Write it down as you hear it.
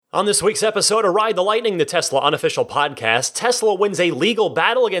On this week's episode of Ride the Lightning, the Tesla unofficial podcast, Tesla wins a legal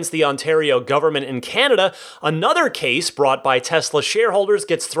battle against the Ontario government in Canada. Another case brought by Tesla shareholders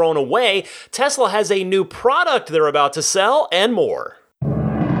gets thrown away. Tesla has a new product they're about to sell, and more.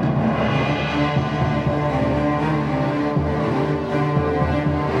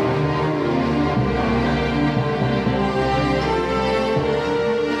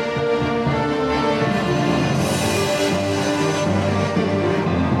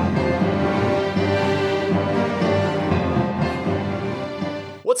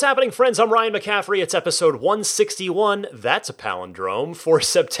 What's happening, friends? I'm Ryan McCaffrey. It's episode 161, that's a palindrome, for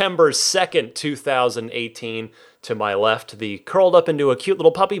September 2nd, 2018. To my left, the curled up into a cute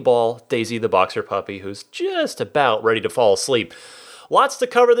little puppy ball, Daisy the boxer puppy, who's just about ready to fall asleep. Lots to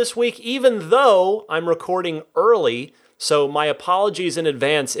cover this week, even though I'm recording early, so my apologies in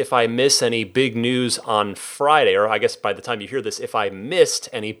advance if I miss any big news on Friday, or I guess by the time you hear this, if I missed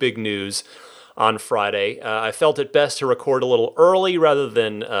any big news on Friday. I felt it best to record a little early rather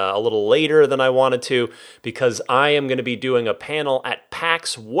than a little later than I wanted to, because I am going to be doing a panel at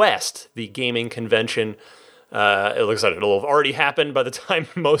PAX West, the gaming convention. It looks like it'll have already happened by the time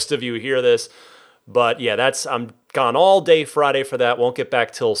most of you hear this. But yeah, I'm gone all day Friday for that. Won't get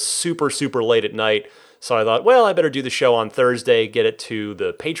back till super, super late at night. So I thought, well, I better do the show on Thursday, get it to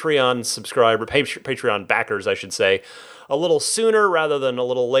the Patreon Patreon backers, I should say, a little sooner rather than a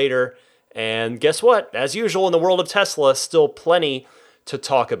little later. And guess what? As usual in the world of Tesla, still plenty to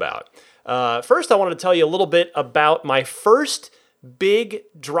talk about. First, I wanted to tell you a little bit about my first big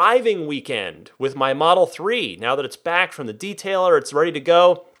driving weekend with my Model 3. Now that it's back from the detailer, it's ready to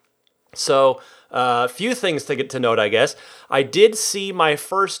go. So, a few things to get to note, I guess. I did see my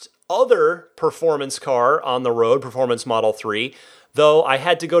first other performance car on the road, Performance Model 3, though I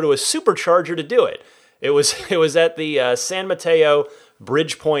had to go to a supercharger to do it. It was at the San Mateo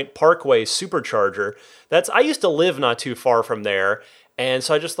Bridgepoint Parkway supercharger. I used to live not too far from there, and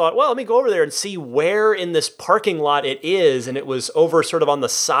so I just thought, well, let me go over there and see where in this parking lot it is, and it was over sort of on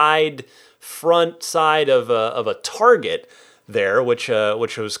the front side of a Target there, which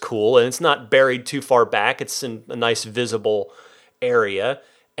was cool, and it's not buried too far back. It's in a nice visible area,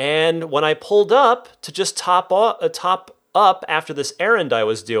 and when I pulled up to just top up after this errand I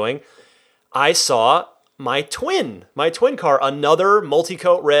was doing, I saw my twin car, another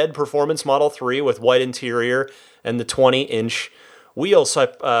multi-coat red Performance Model 3 with white interior and the 20-inch wheels.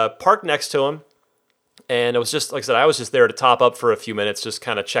 So I parked next to him, and it was just, like I said, I was just there to top up for a few minutes, just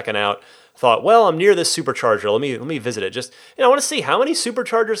kind of checking out. Thought, well, I'm near this supercharger. Let me visit it. Just, I want to see how many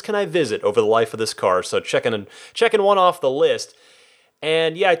superchargers can I visit over the life of this car. So checking one off the list.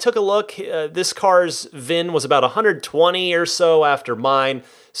 And yeah, I took a look. This car's VIN was about 120 or so after mine.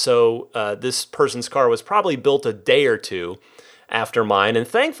 So this person's car was probably built a day or two after mine. And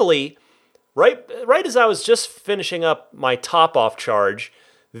thankfully, right as I was just finishing up my top-off charge,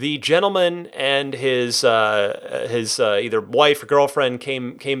 the gentleman and his either wife or girlfriend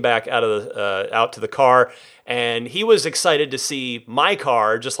came back out to the car, and he was excited to see my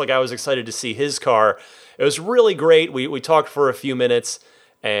car, just like I was excited to see his car. It was really great. We talked for a few minutes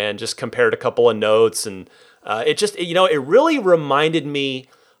and just compared a couple of notes, and it really reminded me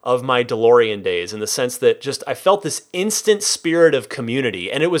of my DeLorean days in the sense that just I felt this instant spirit of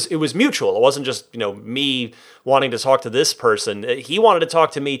community, and it was mutual. It wasn't just me wanting to talk to this person. He wanted to talk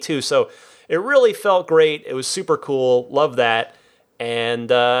to me too. So it really felt great. It was super cool. Love that.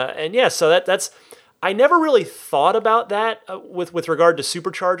 And yeah, so that's I never really thought about that with regard to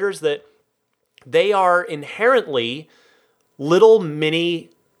superchargers, that they are inherently little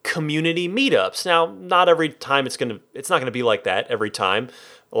mini community meetups. Now, not every time it's not gonna be like that every time.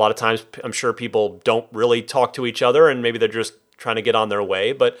 A lot of times, I'm sure people don't really talk to each other, and maybe they're just trying to get on their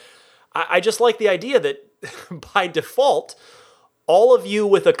way. But I just like the idea that by default, all of you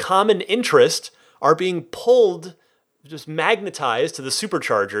with a common interest are being pulled, just magnetized to the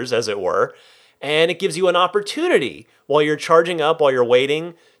superchargers, as it were, and it gives you an opportunity while you're charging up, while you're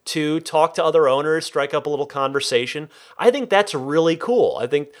waiting, to talk to other owners, strike up a little conversation. I think that's really cool.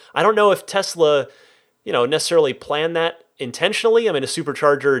 I don't know if Tesla, necessarily planned that intentionally. I mean, a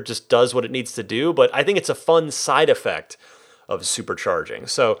supercharger just does what it needs to do, but I think it's a fun side effect of supercharging.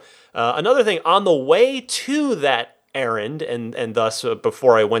 So another thing, on the way to that errand, and thus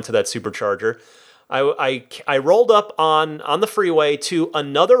before I went to that supercharger, I rolled up on the freeway to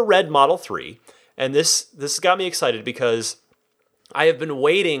another red Model 3, and this got me excited because I have been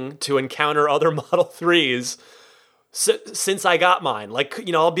waiting to encounter other Model 3s since I got mine.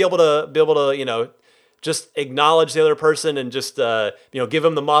 I'll be able to just acknowledge the other person and just give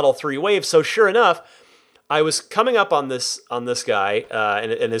them the Model 3 wave. So sure enough, I was coming up on this guy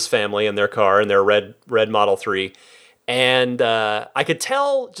and his family and their car and their red Model 3. And I could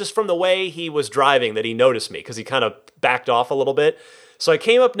tell just from the way he was driving that he noticed me because he kind of backed off a little bit. So I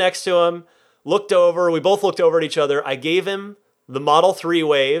came up next to him, looked over. We both looked over at each other. I gave him the Model 3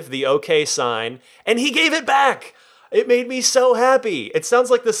 wave, the OK sign, and he gave it back. It made me so happy. It sounds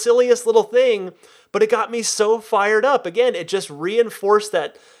like the silliest little thing, but it got me so fired up. Again, it just reinforced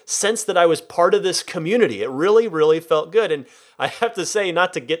that sense that I was part of this community. It really, really felt good. And I have to say,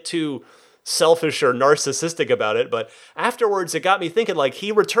 not to get too selfish or narcissistic about it, but afterwards it got me thinking, like,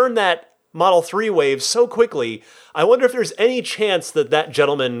 he returned that Model 3 wave so quickly. I wonder if there's any chance that that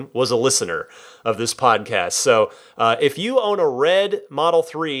gentleman was a listener of this podcast. So if you own a red Model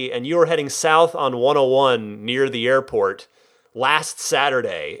 3 and you are heading south on 101 near the airport last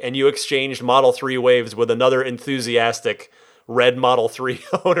Saturday and you exchanged Model 3 waves with another enthusiastic red Model 3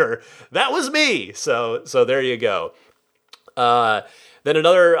 owner, that was me. So there you go. Then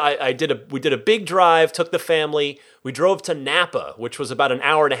we did a big drive, took the family. We drove to Napa, which was about an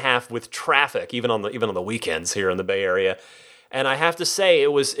hour and a half with traffic, even on the weekends here in the Bay Area. And I have to say,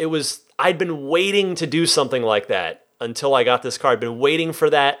 I'd been waiting to do something like that until I got this car. I'd been waiting for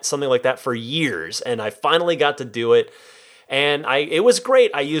something like that for years, and I finally got to do it. And it was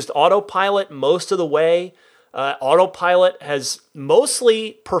great. I used autopilot most of the way. Autopilot has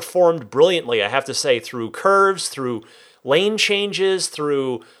mostly performed brilliantly, I have to say, through curves, through lane changes,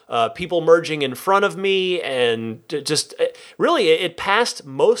 through people merging in front of me, and just really it passed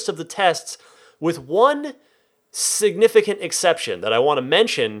most of the tests with one significant exception that I want to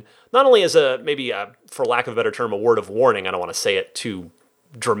mention, not only as for lack of a better term, a word of warning. I don't want to say it too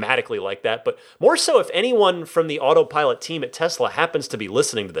dramatically like that, but more so if anyone from the autopilot team at Tesla happens to be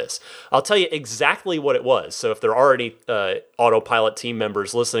listening to this, I'll tell you exactly what it was. So if there are any autopilot team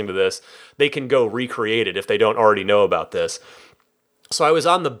members listening to this, they can go recreate it if they don't already know about this. So I was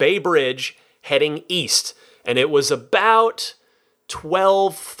on the Bay Bridge heading east, and it was about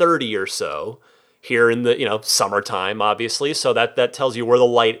 12:30 or so here in the summertime, obviously. So that tells you where the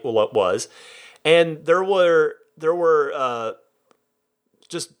light was, and there were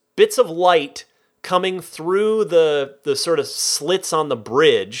just bits of light coming through the sort of slits on the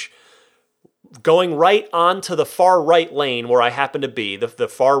bridge, going right onto the far right lane where I happen to be, the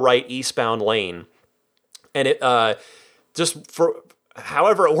far right eastbound lane. And it just for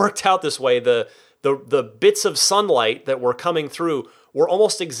however it worked out this way, the bits of sunlight that were coming through were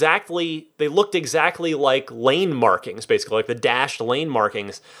they looked exactly like lane markings, basically, like the dashed lane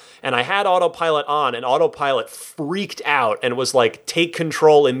markings. And I had autopilot on, and autopilot freaked out and was like, take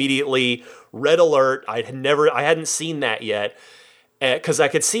control immediately, red alert. I hadn't seen that yet. Because I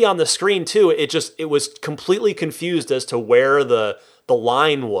could see on the screen too, it was completely confused as to where the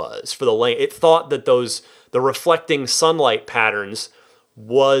line was for the lane. It thought that the reflecting sunlight patterns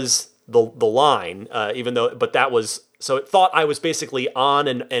was the line, so it thought I was basically on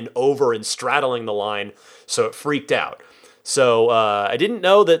and over and straddling the line, so it freaked out. So I didn't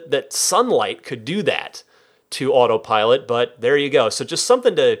know that sunlight could do that to autopilot, but there you go. So just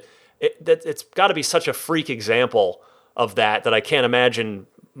something it's got to be such a freak example of that I can't imagine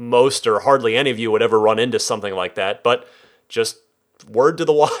most or hardly any of you would ever run into something like that, but just word to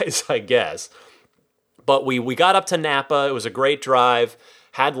the wise, I guess. But we got up to Napa. It was a great drive.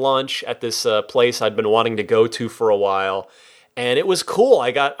 Had lunch at this place I'd been wanting to go to for a while, and it was cool.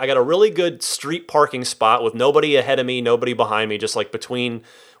 I got a really good street parking spot with nobody ahead of me, nobody behind me, just like between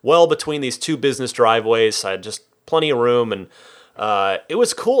these two business driveways. I had just plenty of room, and it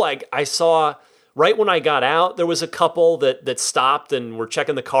was cool. I saw right when I got out, there was a couple that stopped and were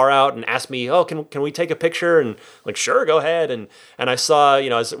checking the car out and asked me, "Oh, can we take a picture?" And like, sure, go ahead. And I saw,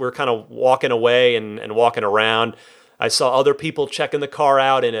 as we were kind of walking away and walking around, I saw other people checking the car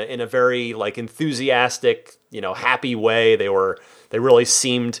out in a very like enthusiastic, happy way. They really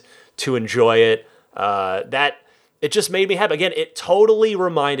seemed to enjoy it. That it just made me happy. Again, it totally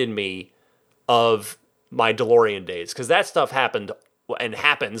reminded me of my DeLorean days, because that stuff happened and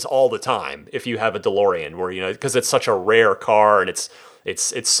happens all the time if you have a DeLorean, where because it's such a rare car and it's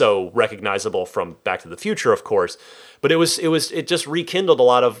so recognizable from Back to the Future, of course. But it just rekindled a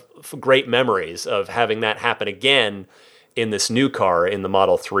lot of great memories of having that happen again in this new car, in the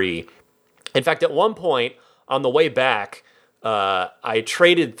Model 3. In fact, at one point on the way back, I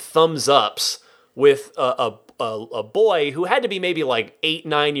traded thumbs ups with a boy who had to be maybe like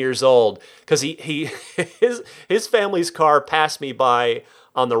 8-9 years old, because his family's car passed me by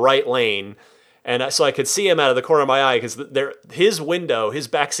on the right lane. And so I could see him out of the corner of my eye, because his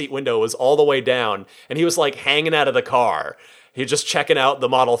backseat window was all the way down, and he was like hanging out of the car. He's just checking out the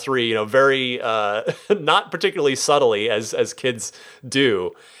Model 3, very not particularly subtly as kids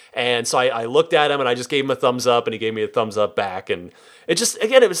do. And so I looked at him and I just gave him a thumbs up and he gave me a thumbs up back. And it just,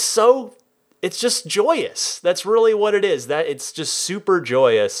 again, it's just joyous. That's really what it is. That it's just super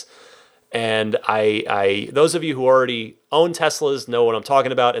joyous. And I those of you who already own Teslas know what I'm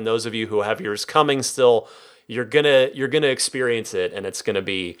talking about. And those of you who have yours coming still, you're gonna experience it and it's gonna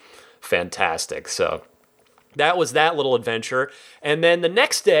be fantastic. So that was that little adventure. And then the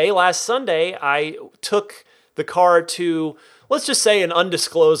next day, last Sunday, I took the car to, let's just say, an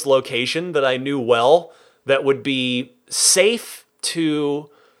undisclosed location that I knew well that would be safe to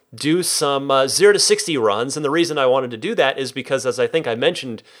do some 0 to 60 runs. And the reason I wanted to do that is because, as I think I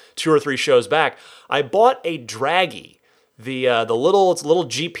mentioned 2 or 3 shows back, I bought a Dragy, it's a little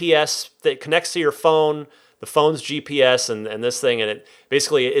GPS that connects to your phone, the phone's GPS and this thing, and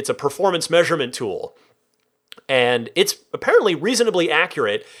it's a performance measurement tool. And it's apparently reasonably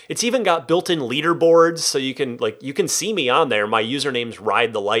accurate. It's even got built-in leaderboards, so you can see me on there. My username's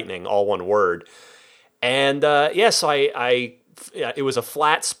Ride the Lightning, all one word. And so it was a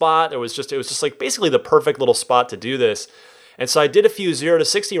flat spot. It was just like basically the perfect little spot to do this. And so I did a few 0 to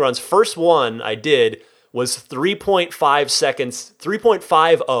 60 runs. First one I did was 3.5 seconds,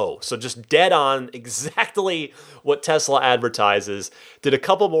 3.50. So just dead on, exactly what Tesla advertises. Did a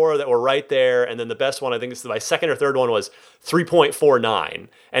couple more that were right there. And then the best one, I think my second or third one, was 3.49.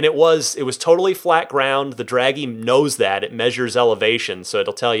 And it was totally flat ground. The Dragy knows that. It measures elevation. So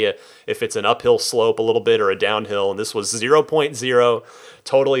it'll tell you if it's an uphill slope a little bit or a downhill. And this was 0.0,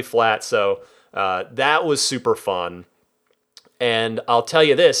 totally flat. So that was super fun. And I'll tell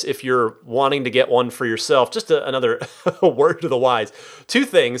you this, if you're wanting to get one for yourself, just another word to the wise. 2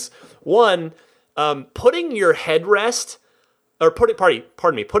 things. One, putting your headrest,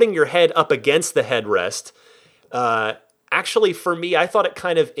 putting your head up against the headrest, actually for me, I thought it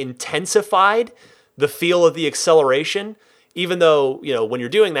kind of intensified the feel of the acceleration, even though, when you're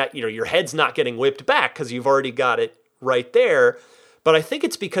doing that, your head's not getting whipped back because you've already got it right there. But I think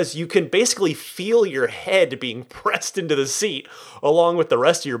it's because you can basically feel your head being pressed into the seat along with the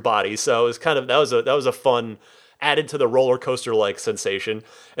rest of your body. So it was that was a fun added to the roller coaster like sensation.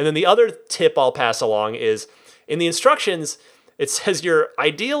 And then the other tip I'll pass along is in the instructions, it says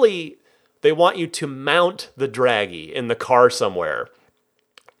ideally they want you to mount the Dragy in the car somewhere.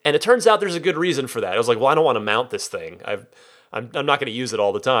 And it turns out there's a good reason for that. I was like, well, I don't want to mount this thing. I'm not going to use it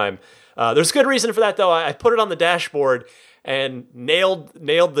all the time. There's a good reason for that though. I put it on the dashboard and nailed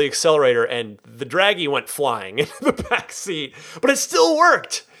the accelerator, and the Dragy went flying into the back seat. But it still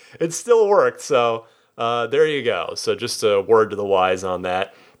worked. So there you go. So just a word to the wise on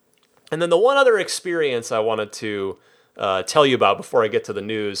that. And then the one other experience I wanted to tell you about before I get to the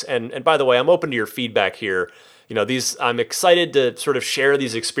news. And by the way, I'm open to your feedback here. I'm excited to sort of share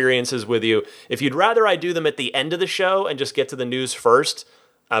these experiences with you. If you'd rather I do them at the end of the show and just get to the news first,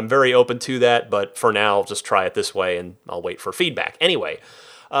 I'm very open to that, but for now, I'll just try it this way and I'll wait for feedback. Anyway,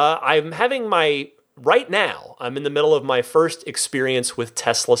 right now, I'm in the middle of my first experience with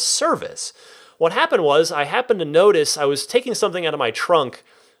Tesla service. What happened was I happened to notice I was taking something out of my trunk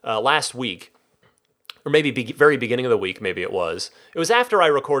last week, or maybe very beginning of the week, maybe it was. It was after I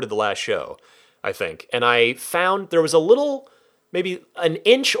recorded the last show, I think. And I found there was a little, maybe an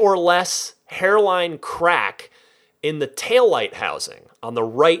inch or less hairline crack in the taillight housing, on the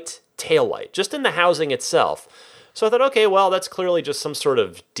right taillight, just in the housing itself. So I thought, okay, well, that's clearly just some sort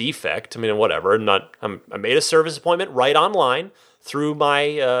of defect. I mean, whatever. I made a service appointment right online through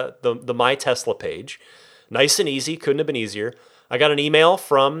my the My Tesla page. Nice and easy. Couldn't have been easier. I got an email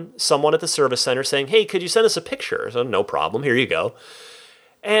from someone at the service center saying, hey, could you send us a picture? So no problem. Here you go.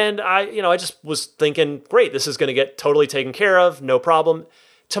 And I just was thinking, great, this is going to get totally taken care of. No problem.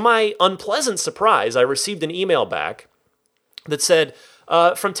 To my unpleasant surprise, I received an email back that said,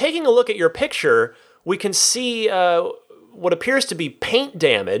 from taking a look at your picture, we can see what appears to be paint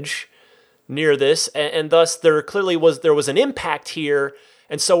damage near this, and thus there was an impact here,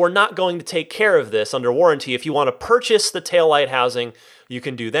 and so we're not going to take care of this under warranty. If you want to purchase the taillight housing, you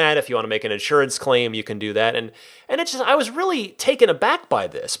can do that. If you want to make an insurance claim, you can do that. And it's just, I was really taken aback by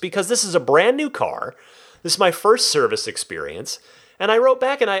this because this is a brand new car. This is my first service experience. And I wrote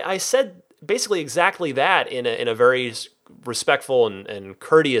back and I said basically exactly that in a very respectful and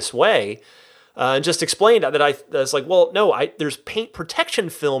courteous way, and just explained that I was like, well, no, there's paint protection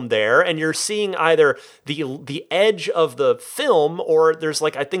film there, and you're seeing either the edge of the film, or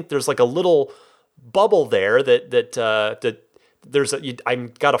I think there's a little bubble there that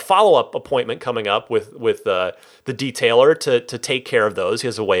I've got a follow-up appointment coming up with the detailer to take care of those. He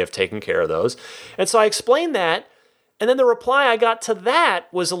has a way of taking care of those, and so I explained that. And then the reply I got to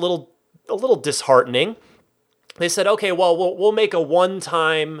that was a little disheartening. They said, okay, well, we'll make a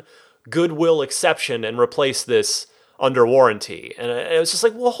one-time goodwill exception and replace this under warranty. And it was just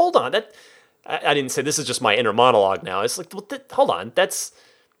like, well, hold on. I didn't say, this is just my inner monologue now. It's like, well, hold on.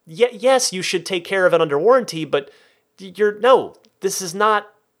 Yes, you should take care of it under warranty, but you're not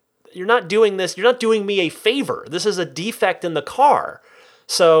doing this. You're not doing me a favor. This is a defect in the car.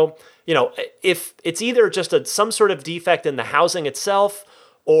 So, if it's either just some sort of defect in the housing itself,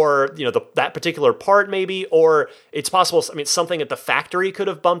 or, that particular part maybe, or it's possible, something at the factory could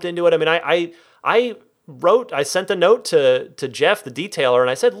have bumped into it. I sent a note to Jeff, the detailer, and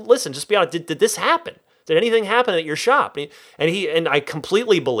I said, listen, just be honest, did this happen? Did anything happen at your shop? And I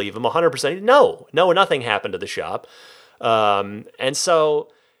completely believe him 100%. No, nothing happened to the shop. And so,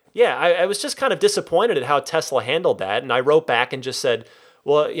 yeah, I was just kind of disappointed at how Tesla handled that. And I wrote back and just said,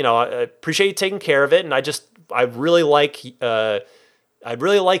 well, I appreciate you taking care of it. And I'd really like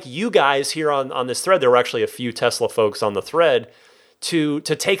you guys here on this thread. There were actually a few Tesla folks on the thread to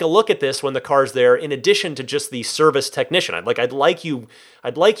take a look at this when the car's there, in addition to just the service technician. I'd like you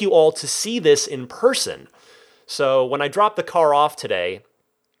all to see this in person. So when I dropped the car off today,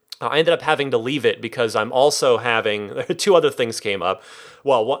 I ended up having to leave it because I'm also having two other things came up.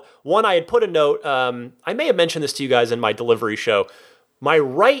 Well, one, I had put a note. I may have mentioned this to you guys in my delivery show. My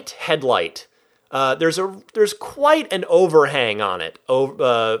right headlight, there's quite an overhang on it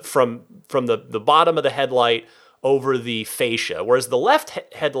from the bottom of the headlight over the fascia, whereas the left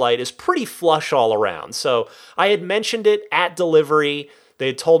headlight is pretty flush all around. So I had mentioned it at delivery. They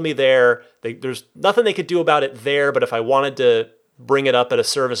had told me there's nothing they could do about it there, but if I wanted to bring it up at a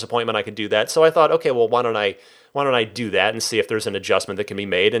service appointment, I could do that. So I thought, okay, well, why don't I do that and see if there's an adjustment that can be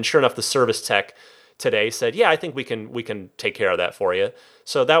made? And sure enough, the service tech today said, yeah, I think we can take care of that for you.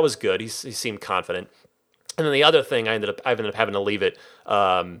 So that was good. He seemed confident. And then the other thing, I ended up having to leave it.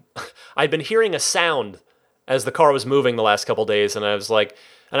 I'd been hearing a sound as the car was moving the last couple days, and I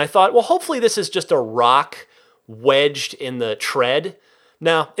thought, well, hopefully this is just a rock wedged in the tread.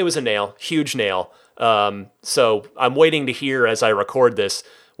 No, it was a nail, huge nail. So I'm waiting to hear as I record this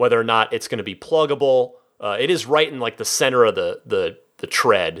whether or not it's going to be pluggable. It is right in the center of the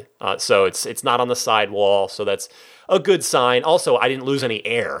tread, so it's not on the sidewall. So that's a good sign. Also, I didn't lose any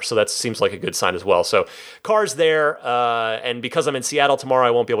air, so that seems like a good sign as well. So car's there, and because I'm in Seattle tomorrow,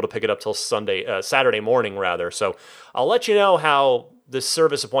 I won't be able to pick it up till Saturday morning rather. So I'll let you know how this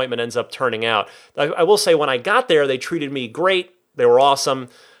service appointment ends up turning out. I will say when I got there, they treated me great. They were awesome.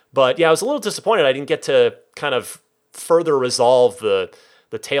 But yeah, I was a little disappointed I didn't get to kind of further resolve the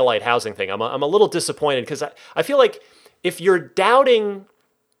taillight housing thing. I'm a little disappointed because I feel like if you're doubting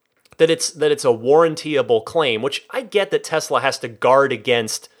that it's a warrantyable claim, which I get that Tesla has to guard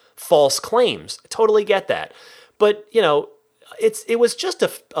against false claims. I totally get that. But, it was just an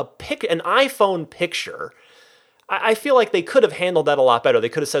iPhone picture. I feel like they could have handled that a lot better. They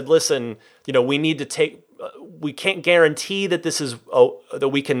could have said, listen, we can't guarantee that that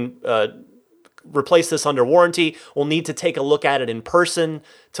we can replace this under warranty. We'll need to take a look at it in person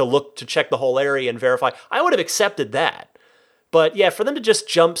to check the whole area and verify. I would have accepted that. But yeah, for them to just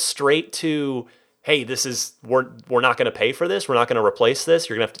jump straight to, hey, we're not going to pay for this. We're not going to replace this.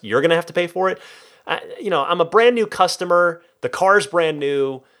 You're going to have to pay for it. I'm a brand new customer. The car's brand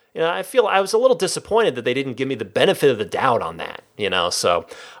new. I feel I was a little disappointed that they didn't give me the benefit of the doubt on that, so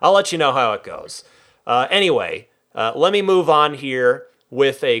I'll let you know how it goes. Anyway, let me move on here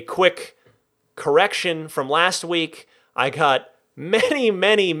with a quick correction from last week. I got many,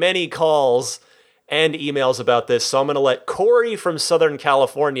 many, many calls and emails about this, so I'm going to let Corey from Southern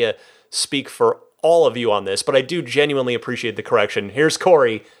California speak for all of you on this, but I do genuinely appreciate the correction. Here's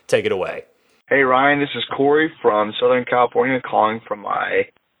Corey. Take it away. Hey, Ryan, this is Corey from Southern California calling from my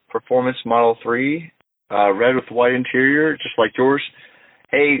Performance Model 3, red with white interior, just like yours.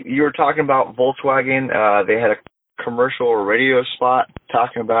 Hey, you were talking about Volkswagen. They had a commercial or radio spot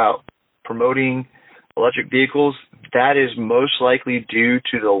talking about promoting electric vehicles. That is most likely due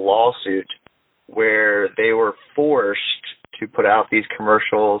to the lawsuit where they were forced to put out these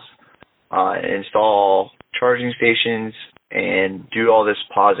commercials, install charging stations, and do all this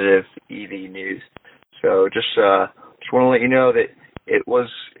positive EV news. So just want to let you know that it was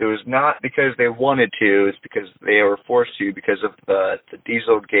not because they wanted to, it's because they were forced to because of the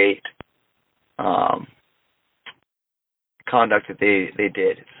Dieselgate conduct that they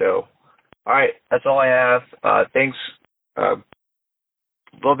did. So, all right, that's all I have. Thanks.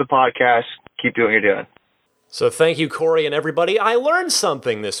 Love the podcast. Keep doing what you're doing. So thank you, Corey, and everybody. I learned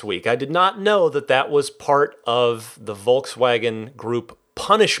something this week. I did not know that was part of the Volkswagen Group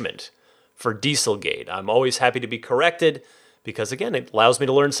punishment for Dieselgate. I'm always happy to be corrected because, again, it allows me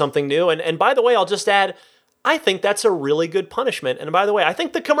to learn something new. And by the way, I'll just add, I think that's a really good punishment. And by the way, I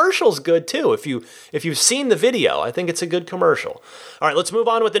think the commercial's good too. If you've seen the video, I think it's a good commercial. All right, let's move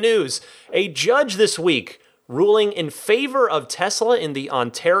on with the news. A judge this week ruling in favor of Tesla in the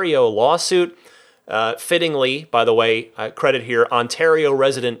Ontario lawsuit. Fittingly, by the way, credit here, Ontario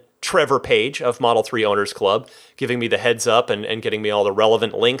resident Trevor Page of Model 3 Owners Club, giving me the heads up and getting me all the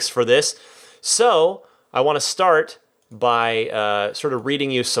relevant links for this. So I want to start by sort of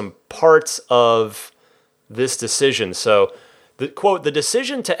reading you some parts of this decision. So, quote, the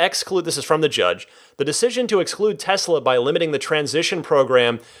decision to exclude, this is from the judge, the decision to exclude Tesla by limiting the transition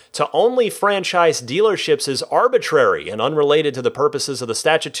program to only franchise dealerships is arbitrary and unrelated to the purposes of the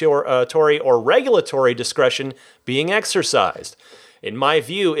statutory or regulatory discretion being exercised. In my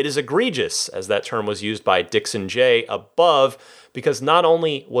view, it is egregious, as that term was used by Dixon J. above, because not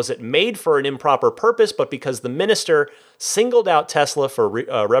only was it made for an improper purpose, but because the minister singled out Tesla for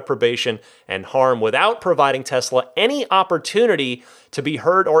reprobation and harm without providing Tesla any opportunity to be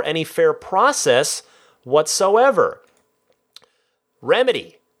heard or any fair process whatsoever.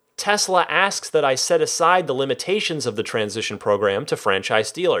 Remedy. Tesla asks that I set aside the limitations of the transition program to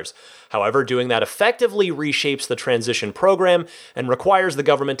franchise dealers. However, doing that effectively reshapes the transition program and requires the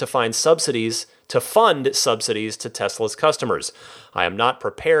government to fund subsidies to Tesla's customers. I am not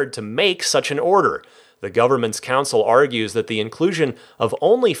prepared to make such an order. The government's counsel argues that the inclusion of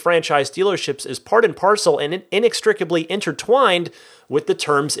only franchise dealerships is part and parcel and inextricably intertwined with the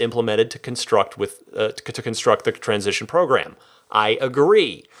terms implemented to construct the transition program. I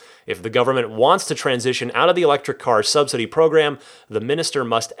agree. If the government wants to transition out of the electric car subsidy program, the minister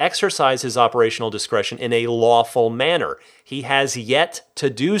must exercise his operational discretion in a lawful manner. He has yet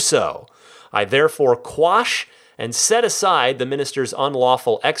to do so. I therefore quash and set aside the minister's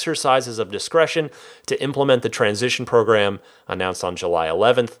unlawful exercises of discretion to implement the transition program announced on July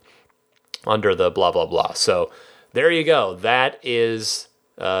 11th under the blah, blah, blah. So there you go. That is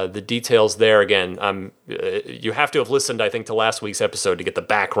the details there. Again, you have to have listened, I think, to last week's episode to get the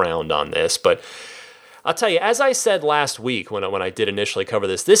background on this. But I'll tell you, as I said last week when I did initially cover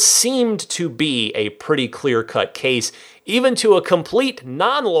this seemed to be a pretty clear-cut case, even to a complete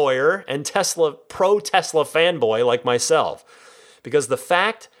non-lawyer and pro-Tesla fanboy like myself. Because the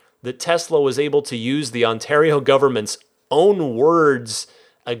fact that Tesla was able to use the Ontario government's own words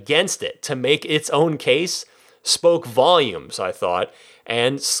against it to make its own case spoke volumes, I thought,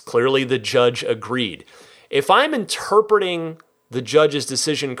 and clearly the judge agreed. If I'm interpreting the judge's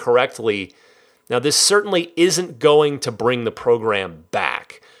decision correctly, now this certainly isn't going to bring the program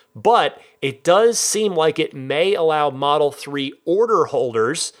back, but it does seem like it may allow Model 3 order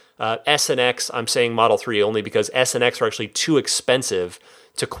holders, S and X, I'm saying Model 3 only because S and X are actually too expensive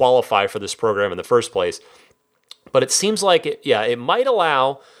to qualify for this program in the first place. But it seems like it might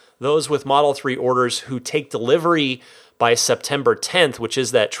allow those with Model 3 orders who take delivery by September 10th, which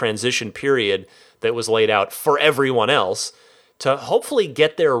is that transition period that was laid out for everyone else, to hopefully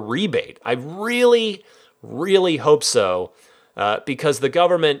get their rebate. I really, really hope so, because the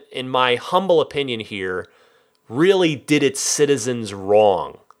government, in my humble opinion here, really did its citizens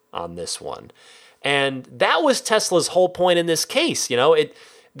wrong on this one. And that was Tesla's whole point in this case.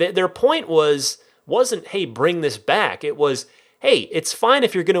 Their point wasn't, hey, bring this back. It was, hey, it's fine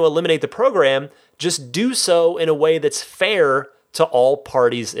if you're going to eliminate the program, just do so in a way that's fair to all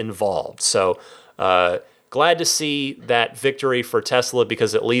parties involved. So glad to see that victory for Tesla,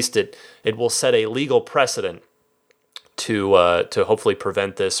 because at least it will set a legal precedent to hopefully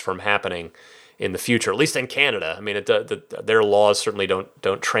prevent this from happening in the future, at least in Canada. I mean, their laws certainly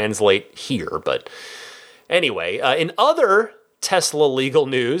don't translate here. But anyway, in other Tesla legal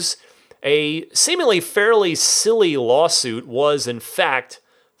news, a seemingly fairly silly lawsuit was in fact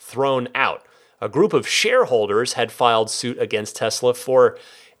thrown out. A group of shareholders had filed suit against Tesla for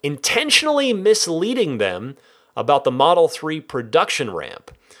intentionally misleading them about the Model 3 production ramp.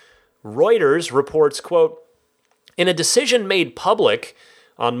 Reuters reports, quote, in a decision made public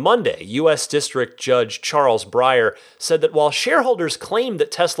on Monday, U.S. District Judge Charles Breyer said that while shareholders claimed that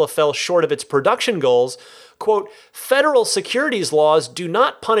Tesla fell short of its production goals, quote, federal securities laws do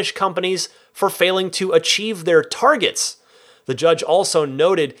not punish companies for failing to achieve their targets. The judge also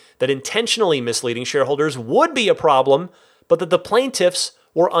noted that intentionally misleading shareholders would be a problem, but that the plaintiffs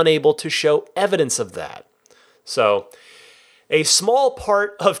were unable to show evidence of that. So, a small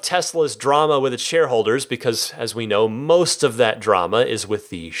part of Tesla's drama with its shareholders, because as we know, most of that drama is with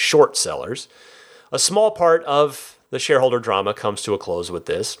the short sellers. A small part of the shareholder drama comes to a close with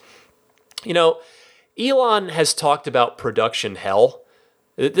this. Elon has talked about production hell.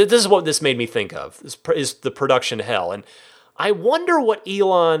 This is what this made me think of, is the production hell. And I wonder what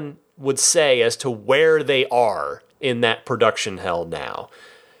Elon would say as to where they are in that production hell now.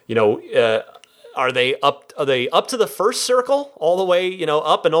 Are they up to the first circle, all the way,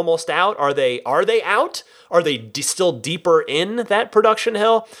 up and almost out? Are they out? Are they still deeper in that production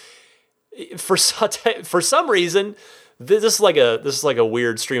hell? For some reason, this is like a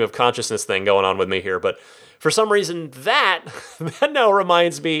weird stream of consciousness thing going on with me here, but for some reason that now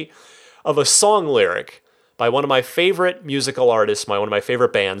reminds me of a song lyric by one of my favorite musical artists, one of my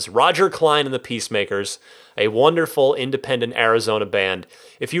favorite bands, Roger Clyne and the Peacemakers, a wonderful independent Arizona band.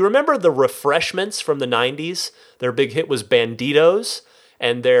 If you remember the Refreshments from the 90s, their big hit was Banditos,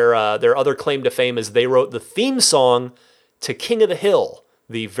 and their other claim to fame is they wrote the theme song to King of the Hill,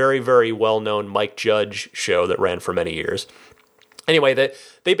 the very, very well-known Mike Judge show that ran for many years. Anyway,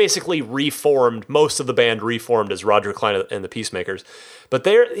 they basically reformed, most of the band reformed as Roger Clyne and the Peacemakers. But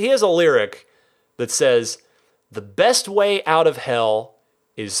he has a lyric that says, "The best way out of hell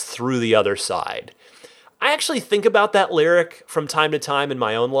is through the other side." I actually think about that lyric from time to time in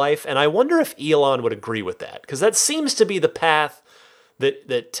my own life, and I wonder if Elon would agree with that, because that seems to be the path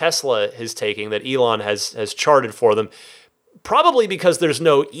that Tesla is taking, that Elon has charted for them, probably because there's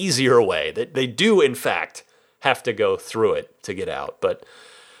no easier way, that they do, in fact, have to go through it to get out. But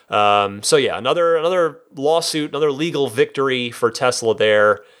so yeah, another lawsuit, another legal victory for Tesla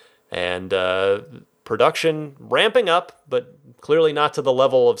there, and production ramping up, but clearly not to the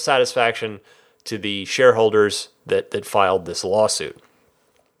level of satisfaction to the shareholders that filed this lawsuit.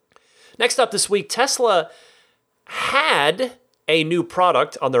 Next up this week, Tesla had a new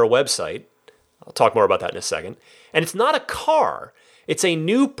product on their website. I'll talk more about that in a second. And it's not a car. It's a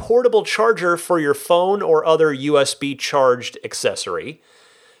new portable charger for your phone or other USB charged accessory.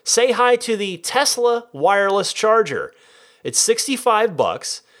 Say hi to the Tesla wireless charger. It's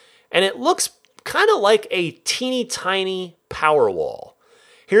 $65, and it looks kind of like a teeny tiny Powerwall.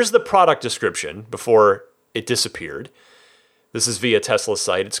 Here's the product description before it disappeared. This is via Tesla's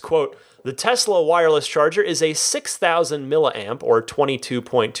site. It's, quote, "The Tesla wireless charger is a 6,000 milliamp or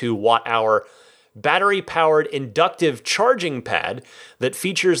 22.2 watt hour battery-powered inductive charging pad that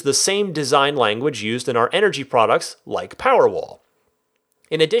features the same design language used in our energy products like Powerwall.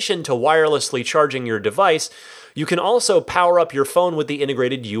 In addition to wirelessly charging your device, you can also power up your phone with the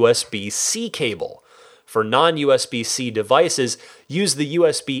integrated USB-C cable. For non-USB-C devices, use the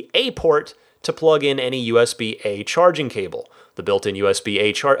USB-A port to plug in any USB-A charging cable. The built-in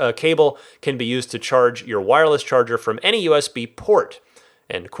USB-A cable can be used to charge your wireless charger from any USB port."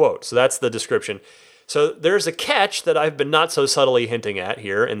 End quote. So that's the description. So there's a catch that I've been not so subtly hinting at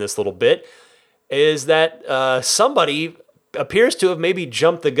here in this little bit, is that somebody appears to have maybe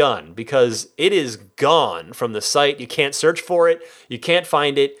jumped the gun, because it is gone from the site. You can't search for it. You can't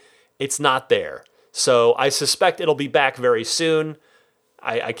find it. It's not there. So I suspect it'll be back very soon.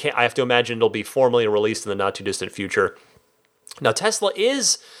 I have to imagine it'll be formally released in the not too distant future. Now, Tesla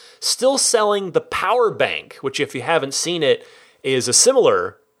is still selling the Power Bank, which, if you haven't seen it, is a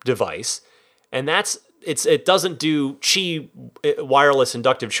similar device, and it doesn't do Qi wireless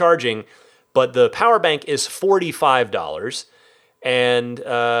inductive charging, but the Power Bank is $45, and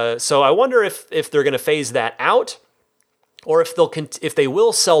so I wonder if they're going to phase that out, or if they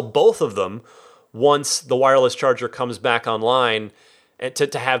will sell both of them once the wireless charger comes back online,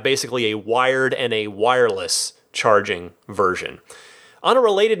 to have basically a wired and a wireless charging version. On a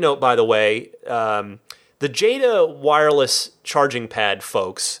related note, by the way, the Jada wireless charging pad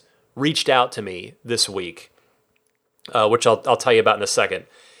folks reached out to me this week, which I'll tell you about in a second.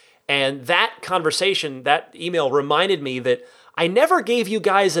 And that conversation, that email, reminded me that I never gave you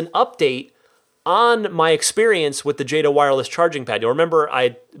guys an update on my experience with the Jada wireless charging pad. You'll remember,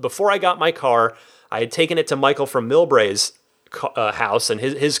 before I got my car, I had taken it to Michael from Milbray's house and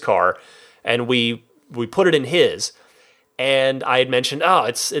his car, and we put it in his. And I had mentioned,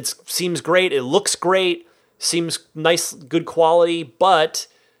 it seems great, it looks great, seems nice, good quality, but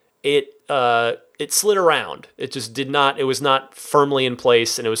it slid around. It just did not, it was not firmly in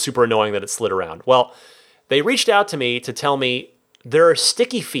place, and it was super annoying that it slid around. Well, they reached out to me to tell me there are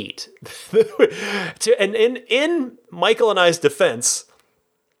sticky feet. And in Michael and I's defense,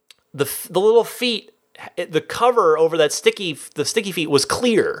 the little feet, the cover over the sticky feet was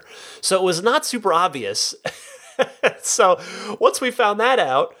clear, so it was not super obvious. So once we found that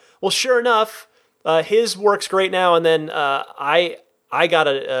out, well, sure enough, his works great now, and then I got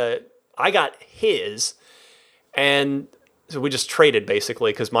his, and so we just traded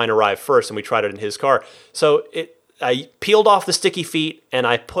basically, because mine arrived first, and we tried it in his car. So I peeled off the sticky feet, and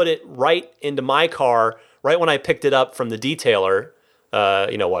I put it right into my car right when I picked it up from the detailer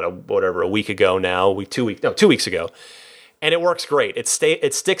a week ago now, 2 weeks ago, and it works great. It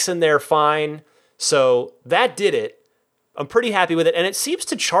sticks in there fine. So that did it. I'm pretty happy with it, and it seems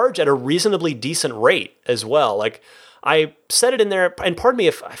to charge at a reasonably decent rate as well. Like, I set it in there, and pardon me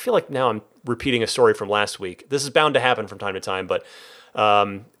if I feel like now I'm repeating a story from last week. This is bound to happen from time to time, but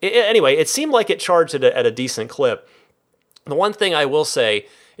anyway, it seemed like it charged at a decent clip. The one thing I will say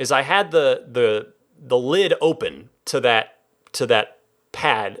is I had the lid open to that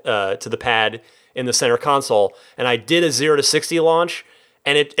pad, to the pad in the center console, and I did a 0 to 60 launch,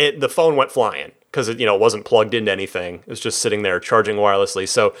 and the phone went flying because it wasn't plugged into anything. It was just sitting there charging wirelessly.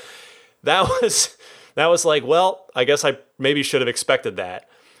 So that was like, well, I guess I maybe should have expected that.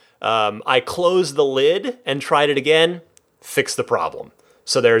 I closed the lid and tried it again, fixed the problem.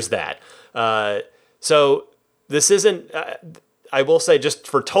 So there's that. So this isn't, I will say, just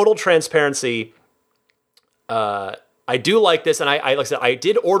for total transparency, I do like this, and like I said, I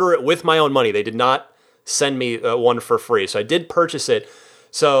did order it with my own money. They did not send me one for free, so I did purchase it.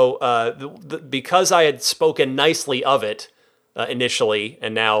 So because I had spoken nicely of it initially,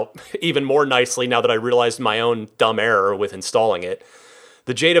 and now even more nicely now that I realized my own dumb error with installing it,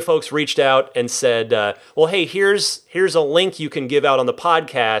 the Jada folks reached out and said, well, hey, here's a link you can give out on the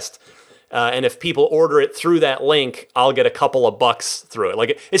podcast, and if people order it through that link, I'll get a couple of bucks through it.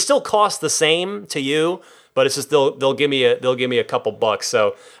 Like, it still costs the same to you, but it's just they'll give me a couple bucks.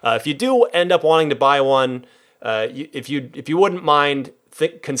 So if you do end up wanting to buy one, if you wouldn't mind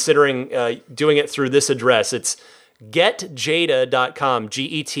considering doing it through this address, it's getjada.com,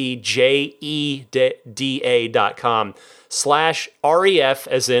 getjeda.com /ref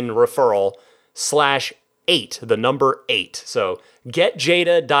as in referral /8, the number 8. So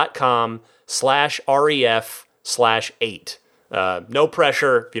getjada.com /ref /8. No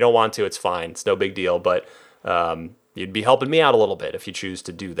pressure. If you don't want to, it's fine. It's no big deal, but you'd be helping me out a little bit if you choose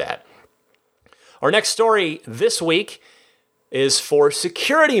to do that. Our next story this week is for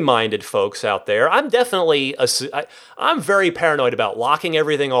security-minded folks out there. I'm definitely I'm very paranoid about locking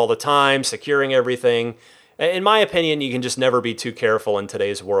everything all the time, securing everything. In my opinion, you can just never be too careful in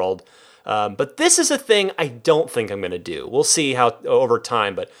today's world. But this is a thing I don't think I'm going to do. We'll see how over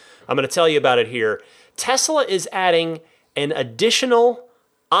time, but I'm going to tell you about it here. Tesla is adding an additional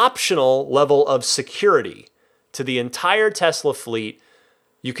optional level of security to the entire Tesla fleet.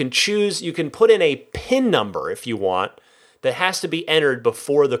 You can put in a PIN number if you want that has to be entered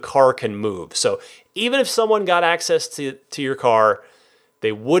before the car can move. So even if someone got access to your car,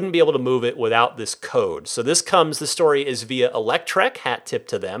 they wouldn't be able to move it without this code. So the story is via Electrek, hat tip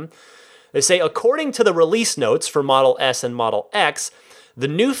to them. They say, according to the release notes for Model S and Model X, the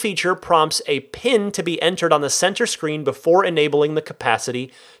new feature prompts a PIN to be entered on the center screen before enabling the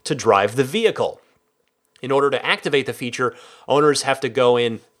capacity to drive the vehicle. In order to activate the feature, owners have to go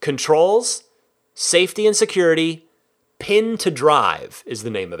in Controls, Safety and Security, PIN to Drive is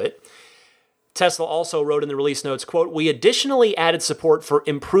the name of it. Tesla also wrote in the release notes, quote, "We additionally added support for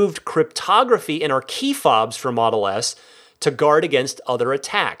improved cryptography in our key fobs for Model S to guard against other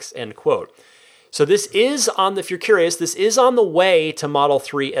attacks," end quote. So this is if you're curious, this is on the way to Model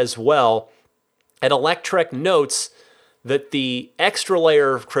 3 as well. And Electrek notes that the extra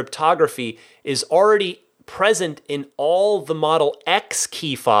layer of cryptography is already present in all the Model X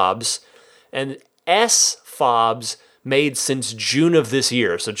key fobs and S fobs made since June of this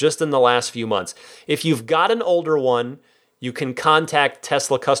year, so just in the last few months. If you've got an older one, you can contact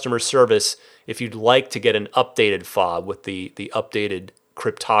Tesla customer service if you'd like to get an updated fob with the updated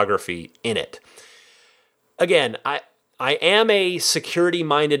cryptography in it. Again, I am a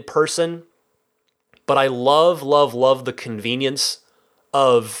security-minded person, but I love the convenience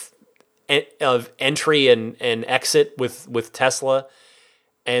of entry and exit with Tesla.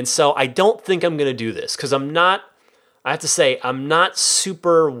 And so I don't think I'm going to do this because I have to say, I'm not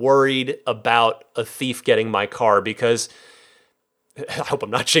super worried about a thief getting my car because I hope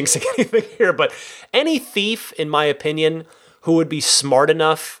I'm not jinxing anything here, but any thief, in my opinion, who would be smart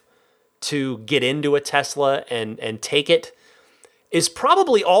enough to get into a Tesla and take it is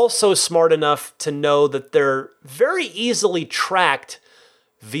probably also smart enough to know that they're very easily tracked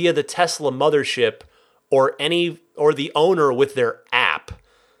via the Tesla mothership or the owner with their app.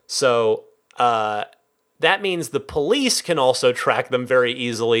 So, that means the police can also track them very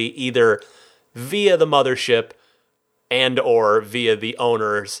easily, either via the mothership and or via the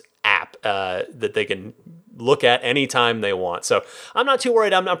owner's app that they can look at anytime they want. So I'm not too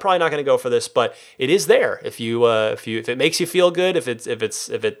worried. I'm probably not going to go for this, but it is there. If it makes you feel good, if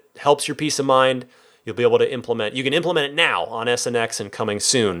it helps your peace of mind, you'll be able to implement. You can implement it now on S and X and coming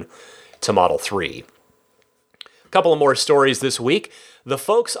soon to Model 3. Couple of more stories this week. The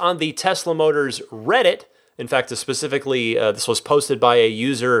folks on the Tesla Motors Reddit, in fact, specifically, this was posted by a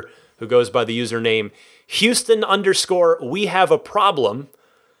user who goes by the username Houston_we have a problem.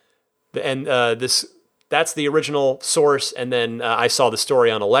 And that's the original source. And then I saw the story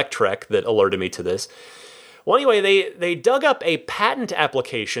on Electrek that alerted me to this. Well, anyway, they dug up a patent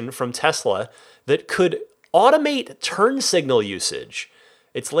application from Tesla that could automate turn signal usage.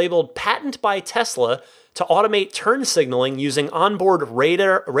 It's labeled Patent by Tesla to automate turn signaling using onboard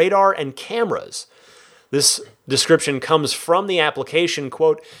radar and cameras. This description comes from the application,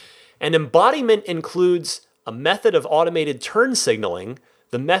 quote, an embodiment includes a method of automated turn signaling,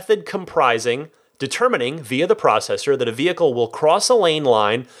 the method comprising determining via the processor that a vehicle will cross a lane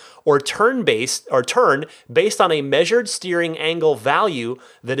line or turn based on a measured steering angle value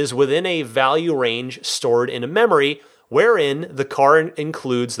that is within a value range stored in a memory, wherein the car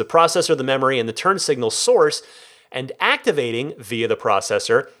includes the processor, the memory, and the turn signal source, and activating via the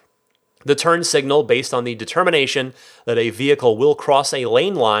processor the turn signal based on the determination that a vehicle will cross a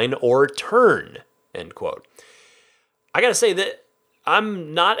lane line or turn, end quote. I gotta say that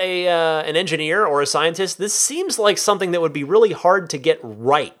I'm not an engineer or a scientist. This seems like something that would be really hard to get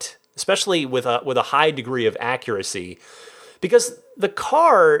right, especially with a high degree of accuracy, because the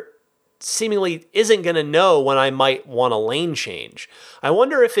car seemingly isn't going to know when I might want a lane change. I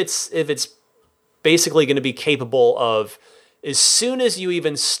wonder if it's basically going to be capable of, as soon as you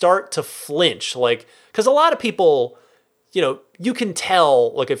even start to flinch, like, because a lot of people, you can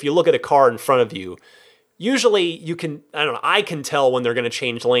tell, like if you look at a car in front of you, usually I can tell when they're going to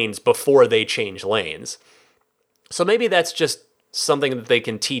change lanes before they change lanes. So maybe that's just something that they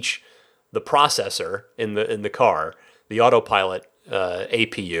can teach the processor in the car, the autopilot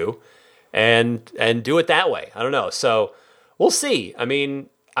APU, and do it that way. I don't know. So we'll see. I mean,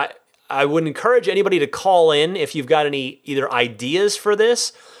 I would encourage anybody to call in if you've got any either ideas for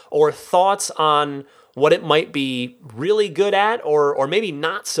this or thoughts on what it might be really good at or maybe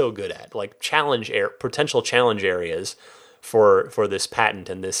not so good at, like potential challenge areas for this patent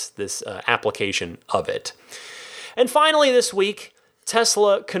and this application of it. And finally this week,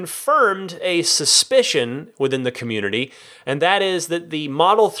 Tesla confirmed a suspicion within the community, and that is that the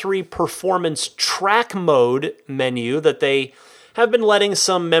Model 3 Performance Track Mode menu that they have been letting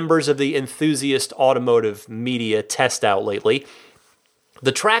some members of the enthusiast automotive media test out lately,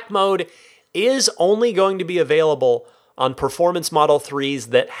 the track mode is only going to be available on performance Model 3s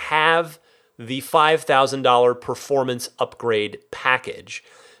that have the $5,000 performance upgrade package.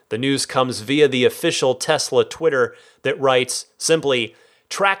 The news comes via the official Tesla Twitter that writes simply,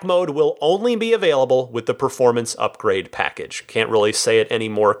 track mode will only be available with the performance upgrade package. Can't really say it any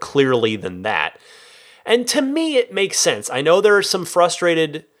more clearly than that. And to me, it makes sense. I know there are some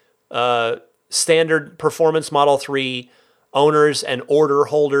frustrated standard performance Model 3 owners and order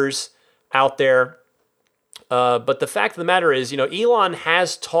holders out there. But the fact of the matter is, Elon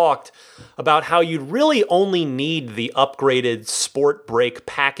has talked about how you really only need the upgraded Sport Brake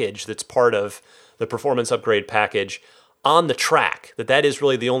package that's part of the performance upgrade package on the track, that is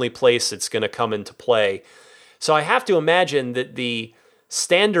really the only place it's going to come into play. So I have to imagine that the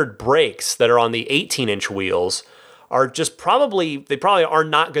standard brakes that are on the 18-inch wheels are just probably are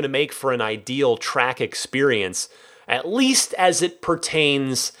not going to make for an ideal track experience, at least as it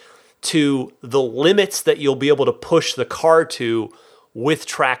pertains to the limits that you'll be able to push the car to with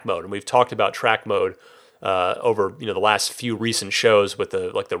track mode. And we've talked about track mode over the last few recent shows with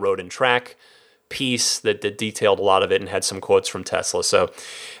the Road and Track piece that detailed a lot of it and had some quotes from Tesla. So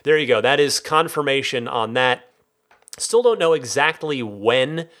there you go. That is confirmation on that. Still don't know exactly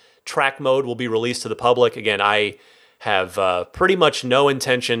when track mode will be released to the public. Again, I have pretty much no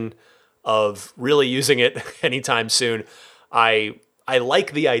intention of really using it anytime soon. I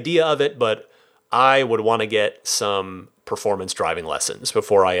like the idea of it, but I would want to get some performance driving lessons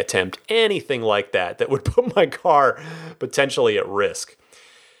before I attempt anything like that would put my car potentially at risk.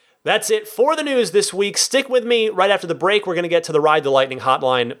 That's it for the news this week. Stick with me. Right after the break, we're going to get to the Ride the Lightning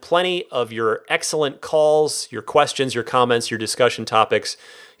hotline. Plenty of your excellent calls, your questions, your comments, your discussion topics.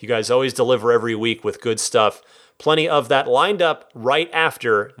 You guys always deliver every week with good stuff. Plenty of that lined up right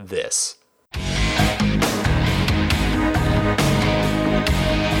after this.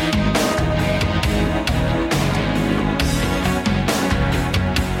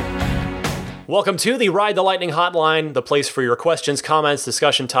 Welcome to the Ride the Lightning hotline, the place for your questions, comments,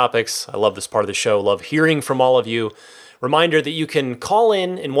 discussion topics. I love this part of the show, love hearing from all of you. Reminder that you can call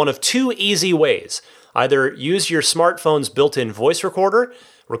in one of two easy ways. Either use your smartphone's built-in voice recorder,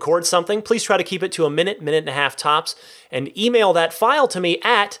 record something, please try to keep it to a minute and a half tops, and email that file to me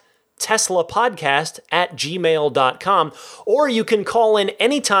at teslapodcast@gmail.com, or you can call in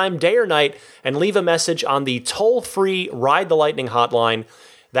anytime, day or night, and leave a message on the toll-free Ride the Lightning hotline.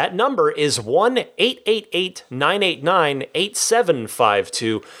 That number is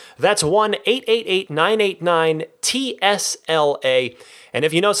 1-888-989-8752. That's 1-888-989-TSLA. And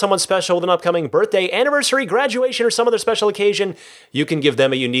if you know someone special with an upcoming birthday, anniversary, graduation, or some other special occasion, you can give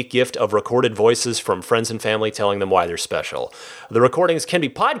them a unique gift of recorded voices from friends and family telling them why they're special. The recordings can be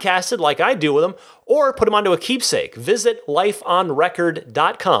podcasted like I do with them, or put them onto a keepsake. Visit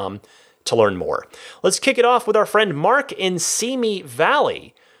lifeonrecord.com to learn more. Let's kick it off with our friend Mark in Simi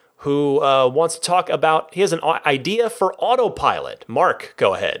Valley, who wants to talk about, he has an idea for autopilot. Mark,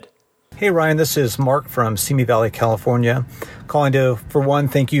 go ahead. Hey Ryan, this is Mark from Simi Valley, California. Calling to, for one,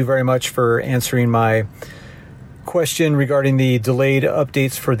 thank you very much for answering my question regarding the delayed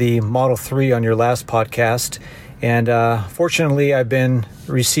updates for the Model 3 on your last podcast. And fortunately, I've been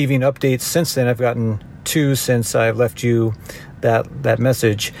receiving updates since then. I've gotten 2 since I left you that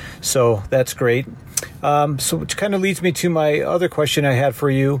message. So that's great. So which kind of leads me to my other question I had for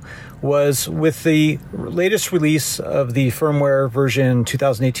you was, with the latest release of the firmware version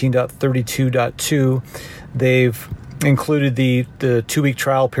 2018.32.2, they've included the 2-week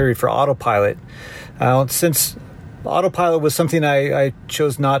trial period for autopilot. Since autopilot was something I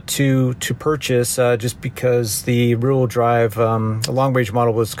chose not to purchase just because the rear-wheel drive long-range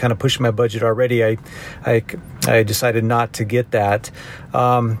model was kind of pushing my budget already, I decided not to get that.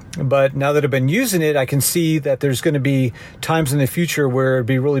 But now that I've been using it, I can see that there's going to be times in the future where it'd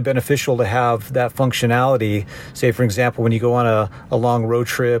be really beneficial to have that functionality. Say, for example, when you go on a long road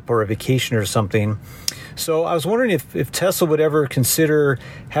trip or a vacation or something. So I was wondering if Tesla would ever consider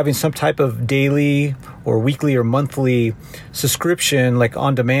having some type of daily or weekly or monthly subscription, like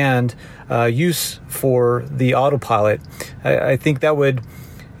on demand use for the autopilot. I think that would,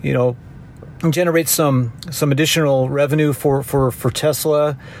 generate some additional revenue for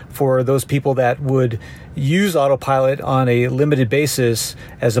Tesla, for those people that would use autopilot on a limited basis,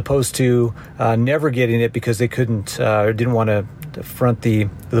 as opposed to never getting it because they couldn't or didn't want to front the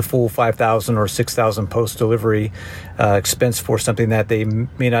full $5,000 or $6,000 post delivery expense for something that they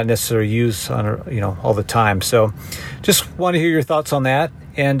may not necessarily use on all the time. So just want to hear your thoughts on that.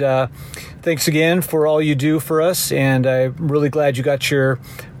 And thanks again for all you do for us. And I'm really glad you got your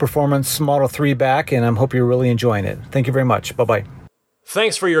Performance Model 3 back, and I hope you're really enjoying it. Thank you very much. Bye-bye.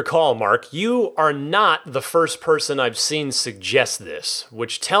 Thanks for your call, Mark. You are not the first person I've seen suggest this,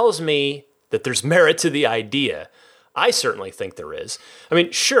 which tells me that there's merit to the idea. I certainly think there is. I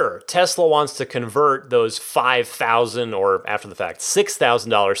mean, sure, Tesla wants to convert those $5,000 or, after the fact,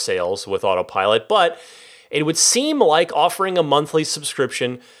 $6,000 sales with autopilot, but it would seem like offering a monthly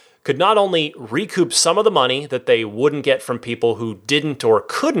subscription could not only recoup some of the money that they wouldn't get from people who didn't or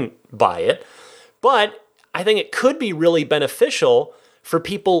couldn't buy it, but I think it could be really beneficial for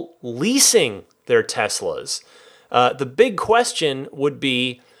people leasing their Teslas. The big question would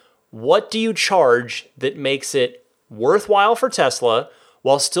be, what do you charge that makes it worthwhile for Tesla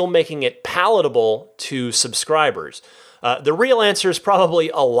while still making it palatable to subscribers? The real answer is probably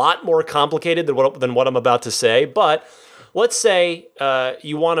a lot more complicated than what I'm about to say, but let's say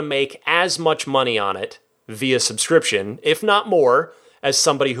you want to make as much money on it via subscription, if not more, as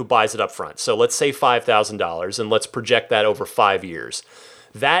somebody who buys it up front. So let's say $5,000, and let's project that over 5 years.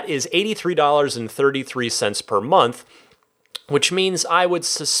 That is $83.33 per month, which means I would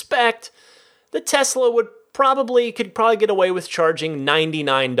suspect that Tesla could probably get away with charging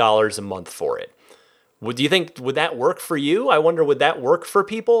 $99 a month for it. Would that work for you? I wonder, would that work for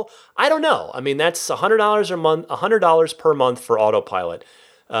people? I don't know. I mean, that's $100 per month for autopilot.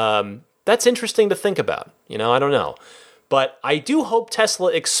 That's interesting to think about. I don't know. But I do hope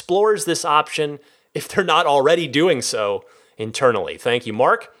Tesla explores this option if they're not already doing so internally. Thank you,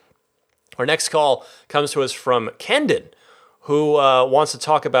 Mark. Our next call comes to us from Kendon, who wants to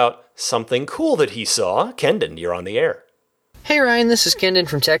talk about something cool that he saw. Kendon, you're on the air. Hey Ryan, this is Kendon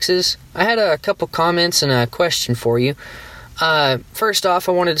from Texas. I had a couple comments and a question for you. First off,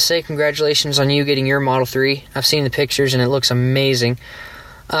 I wanted to say congratulations on you getting your Model 3. I've seen the pictures and it looks amazing.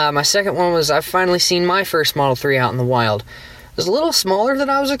 My second one was I've finally seen my first Model 3 out in the wild. It was a little smaller than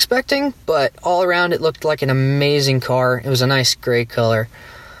I was expecting, but all around it looked like an amazing car. It was a nice gray color.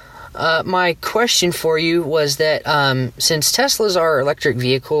 My question for you was that since Teslas are electric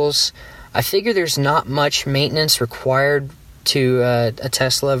vehicles, I figure there's not much maintenance required to a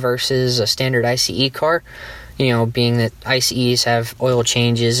Tesla versus a standard ICE car, being that ICEs have oil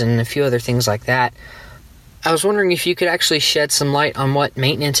changes and a few other things like that. I was wondering if you could actually shed some light on what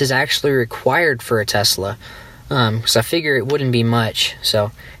maintenance is actually required for a Tesla. because I figure it wouldn't be much.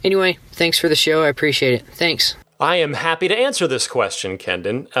 So anyway, thanks for the show. I appreciate it. Thanks. I am happy to answer this question,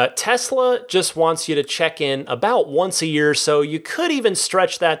 Kendon. Tesla just wants you to check in about once a year, so you could even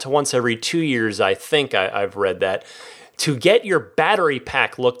stretch that to once every 2 years, I think I've read that, to get your battery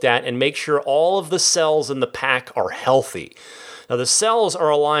pack looked at and make sure all of the cells in the pack are healthy. Now, the cells are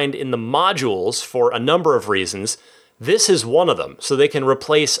aligned in the modules for a number of reasons. This is one of them, so they can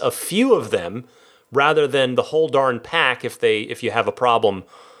replace a few of them rather than the whole darn pack if you have a problem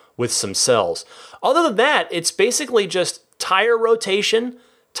with some cells. Other than that, it's basically just tire rotation,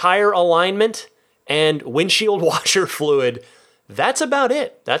 tire alignment, and windshield washer fluid. That's about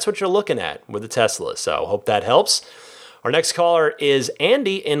it. That's what you're looking at with the Tesla. So hope that helps. Our next caller is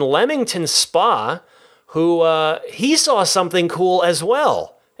Andy in Leamington Spa, who he saw something cool as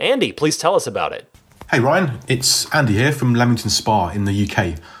well. Andy, please tell us about it. Hey Ryan, it's Andy here from Leamington Spa in the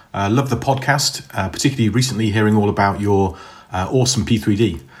UK. Love the podcast, particularly recently hearing all about your awesome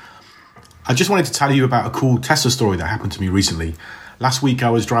P3D. I just wanted to tell you about a cool Tesla story that happened to me recently. Last week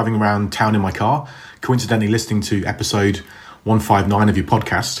I was driving around town in my car, coincidentally listening to episode 159 of your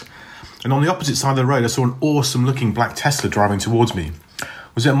podcast, and on the opposite side of the road I saw an awesome looking black Tesla driving towards me.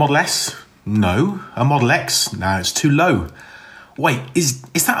 Was it a Model S? No. A Model X? No, it's too low. Wait, is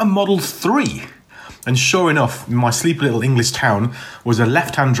that a Model 3? And sure enough, in my sleepy little English town was a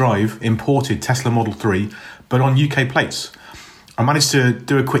left-hand drive imported Tesla Model 3, but on UK plates. I managed to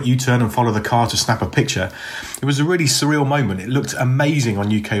do a quick U-turn and follow the car to snap a picture. It was a really surreal moment. It looked amazing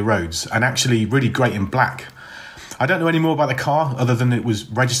on UK roads and actually really great in black. I don't know any more about the car other than it was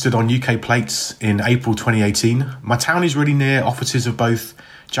registered on UK plates in April 2018. My town is really near offices of both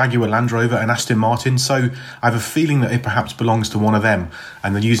Jaguar Land Rover and Aston Martin, so I have a feeling that it perhaps belongs to one of them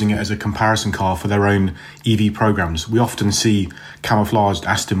and they're using it as a comparison car for their own EV programs. We often see camouflaged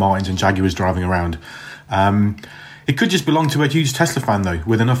Aston Martins and Jaguars driving around. It could just belong to a huge Tesla fan though,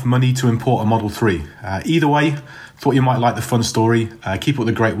 with enough money to import a Model 3. Either way, thought you might like the fun story. Keep up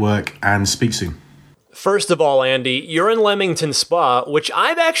the great work and speak soon. First of all, Andy, you're in Leamington Spa, which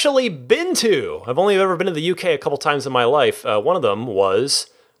I've actually been to. I've only ever been to the UK a couple times in my life. One of them was,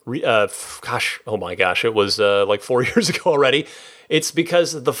 it was like 4 years ago already. It's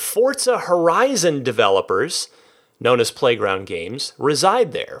because the Forza Horizon developers, known as Playground Games,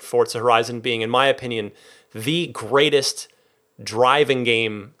 reside there. Forza Horizon being, in my opinion, the greatest driving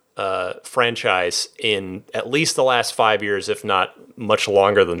game franchise in at least the last 5 years, if not much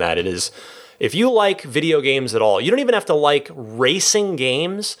longer than that. It is. If you like video games at all, you don't even have to like racing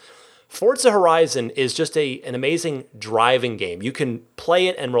games. Forza Horizon is just an amazing driving game. You can play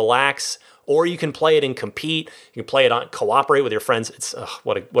it and relax, or you can play it and compete. You can play it on cooperate with your friends. It's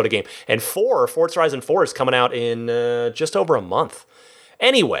what a game. And Forza Horizon 4 is coming out in just over a month.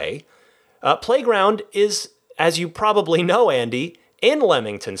 Anyway, Playground is, as you probably know, Andy, in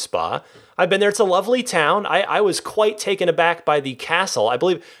Leamington Spa. I've been there. It's a lovely town. I was quite taken aback by the castle. I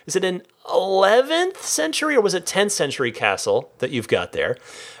believe, is it an 11th century or was it 10th century castle that you've got there?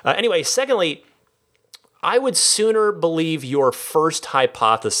 Anyway, secondly, I would sooner believe your first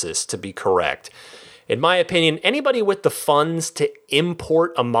hypothesis to be correct. In my opinion, anybody with the funds to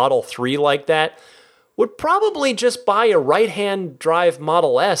import a Model 3 like that would probably just buy a right-hand drive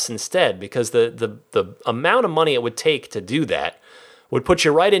Model S instead, because the amount of money it would take to do that would put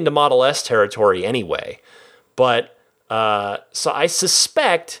you right into Model S territory anyway. But so I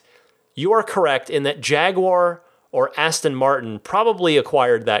suspect you are correct in that Jaguar or Aston Martin probably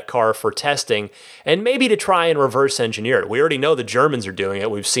acquired that car for testing and maybe to try and reverse engineer it. We already know the Germans are doing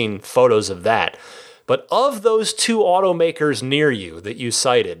it. We've seen photos of that. But of those two automakers near you that you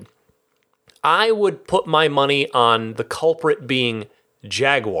cited, I would put my money on the culprit being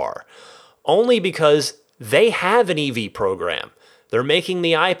Jaguar, only because they have an EV program. They're making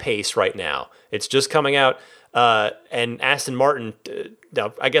the I-Pace right now. It's just coming out, and Aston Martin,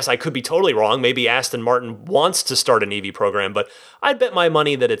 now I guess I could be totally wrong. Maybe Aston Martin wants to start an EV program, but I'd bet my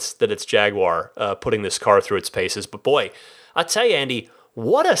money that it's Jaguar putting this car through its paces. But boy, I'll tell you, Andy,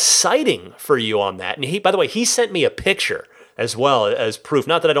 what a sighting for you on that. And by the way, he sent me a picture as well as proof.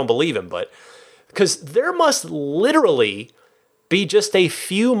 Not that I don't believe him, but because there must literally be just a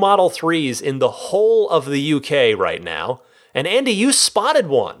few Model 3s in the whole of the UK right now. And Andy, you spotted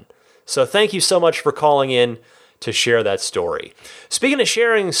one. So thank you so much for calling in to share that story. Speaking of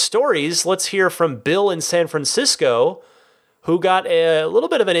sharing stories, let's hear from Bill in San Francisco, who got a little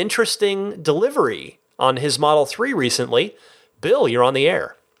bit of an interesting delivery on his Model 3 recently. Bill, you're on the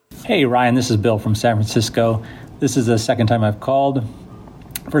air. Hey, Ryan, this is Bill from San Francisco. This is the second time I've called.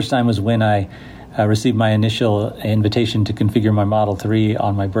 First time was when I received my initial invitation to configure my Model 3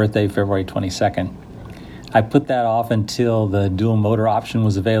 on my birthday, February 22nd. I put that off until the dual motor option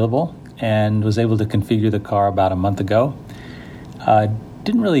was available and was able to configure the car about a month ago.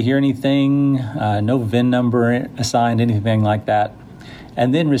 Didn't really hear anything, no VIN number assigned, anything like that.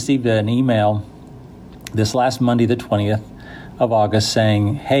 And then received an email this last Monday, the 20th of August,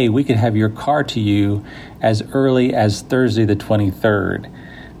 saying, hey, we could have your car to you as early as Thursday, the 23rd,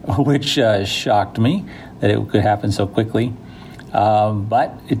 which shocked me that it could happen so quickly.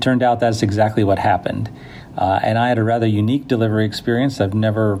 But it turned out that's exactly what happened. And I had a rather unique delivery experience. I've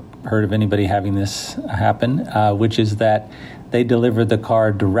never heard of anybody having this happen, which is that they delivered the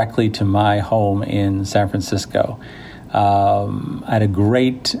car directly to my home in San Francisco. I had a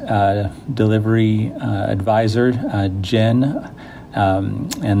great delivery advisor, Jen,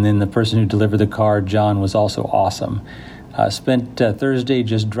 and then the person who delivered the car, John, was also awesome. Spent Thursday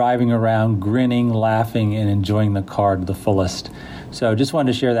just driving around, grinning, laughing, and enjoying the car to the fullest. So just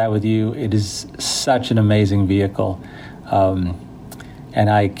wanted to share that with you. It is such an amazing vehicle, and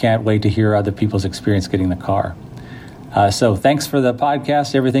I can't wait to hear other people's experience getting the car. So thanks for the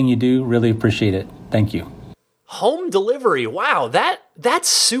podcast, everything you do. Really appreciate it. Thank you. Home delivery. Wow, that's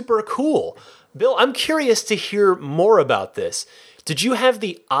super cool. Bill, I'm curious to hear more about this. Did you have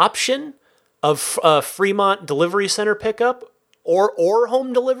the option of Fremont Delivery Center pickup or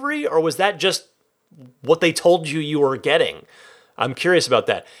home delivery, or was that just what they told you were getting? I'm curious about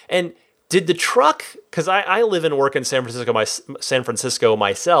that. And did the truck, because I live and work in San Francisco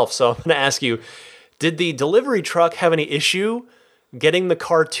myself, so I'm going to ask you, did the delivery truck have any issue getting the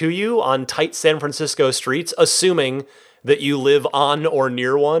car to you on tight San Francisco streets, assuming that you live on or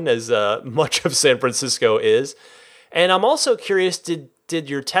near one, as much of San Francisco is? And I'm also curious, did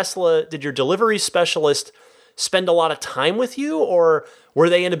your delivery specialist spend a lot of time with you, or were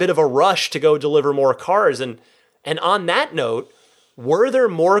they in a bit of a rush to go deliver more cars? And on that note, were there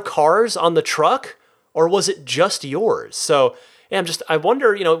more cars on the truck, or was it just yours? So yeah, I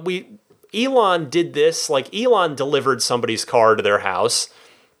wonder, Elon did this, like Elon delivered somebody's car to their house.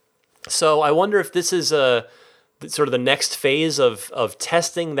 So I wonder if this is sort of the next phase of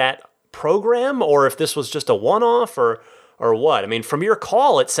testing that program, or if this was just a one-off, or what. I mean, from your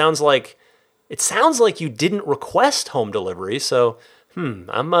call, it sounds like you didn't request home delivery. So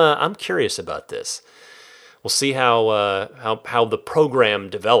I'm curious about this. We'll see how the program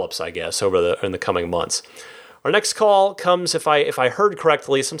develops, I guess, in the coming months. Our next call comes, if I heard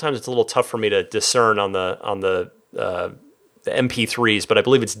correctly, sometimes it's a little tough for me to discern on the MP3s, but I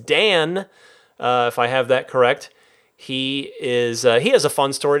believe it's Dan, if I have that correct. He has a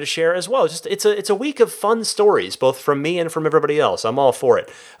fun story to share as well. It's a week of fun stories, both from me and from everybody else. I'm all for it.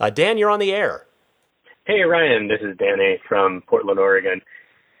 Dan, you're on the air. Hey Ryan, this is Dan A. from Portland, Oregon.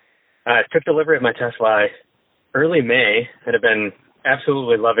 Took delivery of my Tesla early May and have been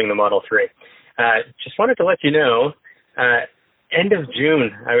absolutely loving the Model 3. Just wanted to let you know, end of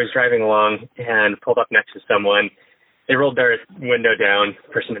June, I was driving along and pulled up next to someone. They rolled their window down,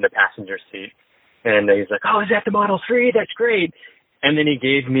 person in the passenger seat, and he's like, oh, is that the Model 3? That's great. And then he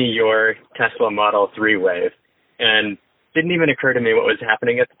gave me your Tesla Model 3 Wave, and didn't even occur to me what was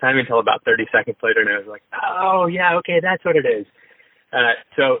happening at the time until about 30 seconds later, and I was like, oh, yeah, okay, that's what it is.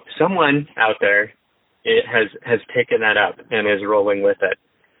 So someone out there has taken that up and is rolling with it.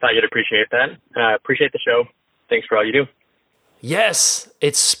 Thought you'd appreciate that. Appreciate the show. Thanks for all you do. Yes,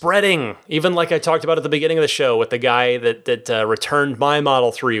 it's spreading. Even like I talked about at the beginning of the show with the guy that returned my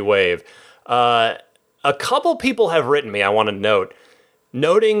Model 3 Wave. A couple people have written me, I want to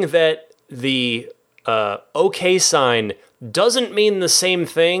noting that the OK sign doesn't mean the same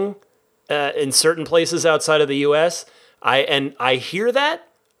thing in certain places outside of the U.S. I hear that.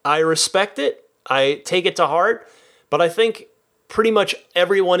 I respect it. I take it to heart. But I think pretty much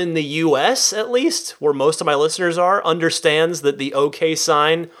everyone in the U.S., at least, where most of my listeners are, understands that the OK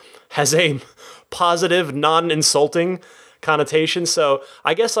sign has a positive, non-insulting connotation. So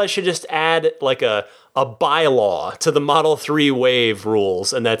I guess I should just add like a bylaw to the Model 3 Wave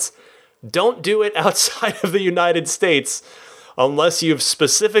rules, and that's don't do it outside of the United States unless you've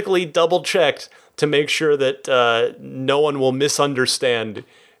specifically double-checked to make sure that no one will misunderstand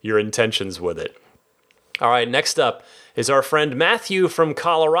your intentions with it. All right, next up is our friend Matthew from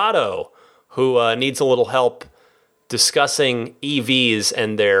Colorado, who needs a little help discussing EVs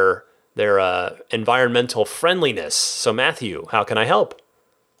and their environmental friendliness. So Matthew, how can I help?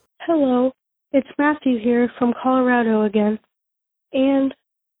 Hello, it's Matthew here from Colorado again. And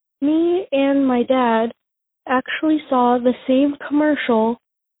me and my dad actually saw the same commercial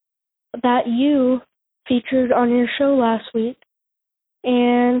that you featured on your show last week.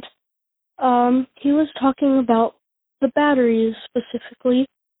 And he was talking about the batteries specifically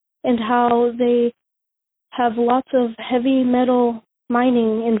and how they have lots of heavy metal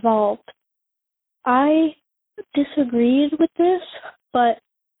mining involved. I disagreed with this, but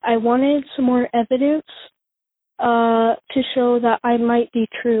I wanted some more evidence to show that I might be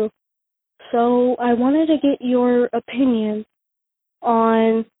true. So I wanted to get your opinion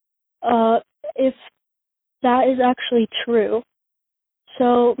on if that is actually true.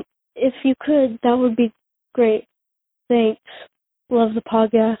 So if you could, that would be great. Thanks. Love the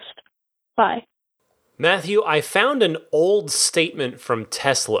podcast. Bye. Matthew, I found an old statement from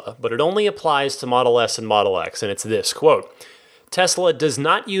Tesla, but it only applies to Model S and Model X, and it's this, quote, Tesla does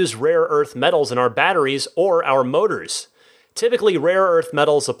not use rare earth metals in our batteries or our motors. Typically, rare earth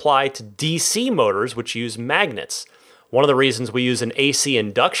metals apply to DC motors, which use magnets. One of the reasons we use an AC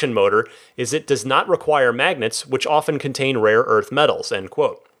induction motor is it does not require magnets, which often contain rare earth metals, end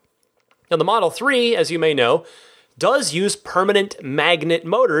quote. Now, the Model 3, as you may know, does use permanent magnet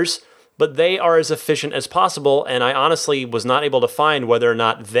motors, but they are as efficient as possible, and I honestly was not able to find whether or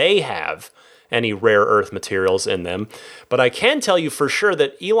not they have any rare earth materials in them. But I can tell you for sure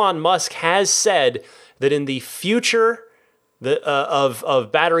that Elon Musk has said that in the future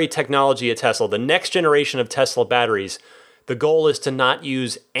of battery technology at Tesla, the next generation of Tesla batteries, the goal is to not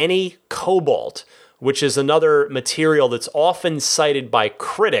use any cobalt, which is another material that's often cited by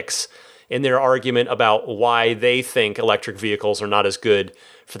critics in their argument about why they think electric vehicles are not as good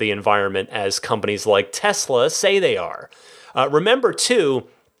for the environment as companies like Tesla say they are. Remember, too,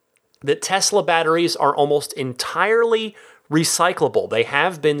 that Tesla batteries are almost entirely recyclable. They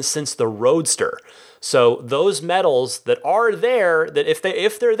have been since the Roadster. So those metals that are there, that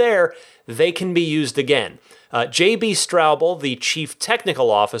if they're there, they can be used again. J.B. Straubel, the chief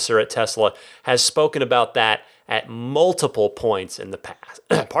technical officer at Tesla, has spoken about that at multiple points in the past.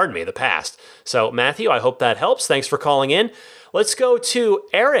 the past. So, Matthew, I hope that helps. Thanks for calling in. Let's go to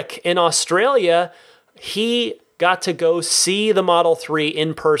Eric in Australia. He got to go see the Model 3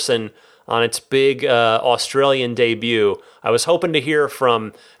 in person on its big Australian debut. I was hoping to hear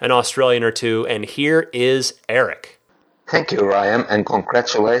from an Australian or two, and here is Eric. Thank you, Ryan, and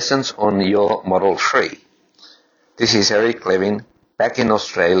congratulations on your Model 3. This is Eric Levin, back in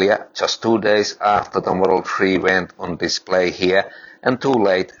Australia, just 2 days after the Model 3 went on display here, and too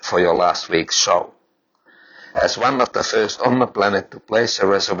late for your last week's show. As one of the first on the planet to place a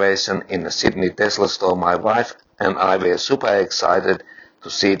reservation in the Sydney Tesla store, my wife and I were super excited to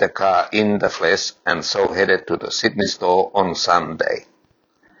see the car in the flesh, and so headed to the Sydney store on Sunday.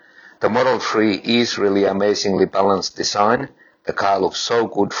 The Model 3 is really amazingly balanced design. The car looks so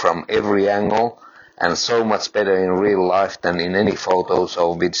good from every angle, and so much better in real life than in any photos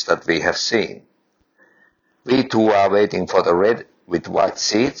or vids that we have seen. We too are waiting for the red with white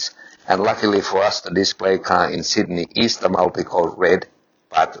seats, and luckily for us the display car in Sydney is the multicolored red,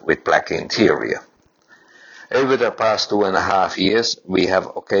 but with black interior. Over the past 2.5 years, we have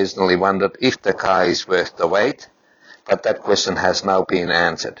occasionally wondered if the car is worth the wait, but that question has now been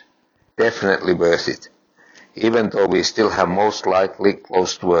answered. Definitely worth it, even though we still have most likely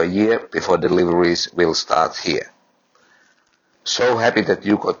close to a year before deliveries will start here. So happy that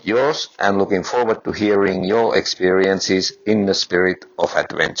you got yours, and looking forward to hearing your experiences in the spirit of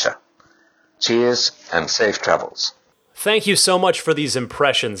adventure. Cheers and safe travels. Thank you so much for these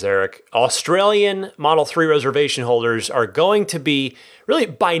impressions, Eric. Australian Model 3 reservation holders are going to be, really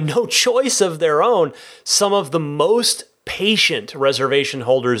by no choice of their own, some of the most patient reservation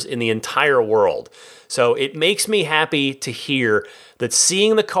holders in the entire world. So it makes me happy to hear that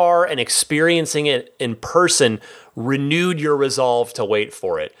seeing the car and experiencing it in person renewed your resolve to wait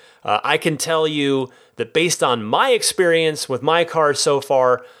for it. I can tell you that based on my experience with my car so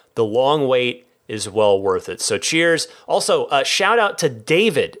far, the long wait is well worth it. So cheers. Also, shout out to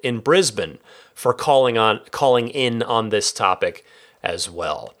David in Brisbane for calling in on this topic as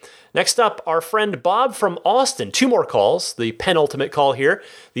well. Next up, our friend Bob from Austin. 2 more calls, the penultimate call here.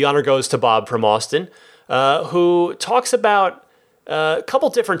 The honor goes to Bob from Austin, who talks about a couple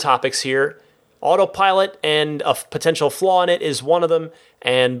different topics here. Autopilot and a potential flaw in it is one of them,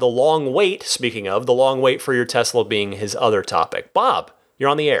 and the long wait, speaking of, the long wait for your Tesla being his other topic. Bob, you're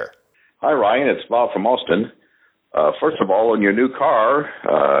on the air. Hi, Ryan. It's Bob from Austin. First of all, on your new car,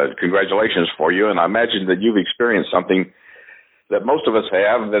 congratulations for you, and I imagine that you've experienced something that most of us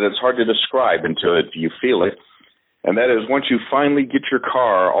have that it's hard to describe until you feel it, and that is once you finally get your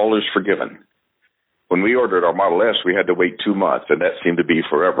car, all is forgiven. When we ordered our Model S, we had to wait 2 months, and that seemed to be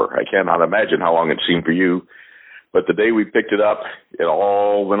forever. I cannot imagine how long it seemed for you, but the day we picked it up, it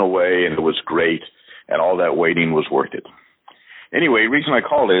all went away, and it was great, and all that waiting was worth it. Anyway, the reason I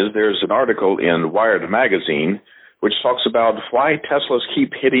called is there's an article in Wired magazine which talks about why Teslas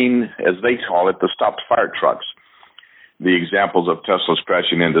keep hitting, as they call it, the stopped fire trucks. The examples of Teslas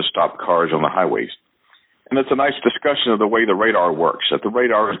crashing into stopped cars on the highways. And it's a nice discussion of the way the radar works, that the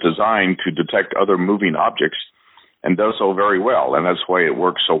radar is designed to detect other moving objects and does so very well. And that's why it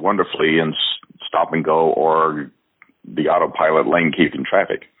works so wonderfully in stop and go or the autopilot lane keeping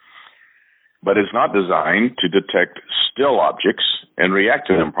traffic. But it's not designed to detect still objects and react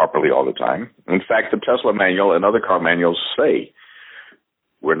to them properly all the time. In fact, the Tesla manual and other car manuals say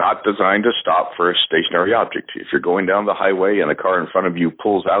we're not designed to stop for a stationary object. If you're going down the highway and a car in front of you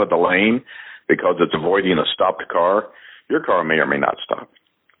pulls out of the lane because it's avoiding a stopped car, your car may or may not stop.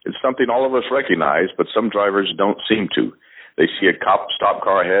 It's something all of us recognize, but some drivers don't seem to. They see a stop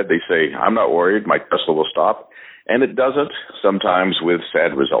car ahead, they say, I'm not worried, my Tesla will stop. And it doesn't, sometimes with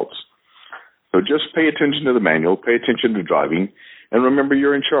sad results. So just pay attention to the manual, pay attention to driving, and remember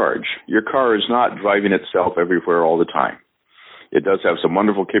you're in charge. Your car is not driving itself everywhere all the time. It does have some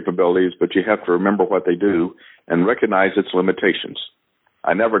wonderful capabilities, but you have to remember what they do and recognize its limitations.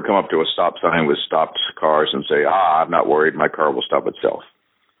 I never come up to a stop sign with stopped cars and say, I'm not worried, my car will stop itself.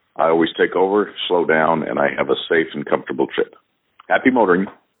 I always take over, slow down, and I have a safe and comfortable trip. Happy motoring.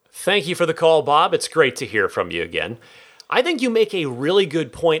 Thank you for the call, Bob. It's great to hear from you again. I think you make a really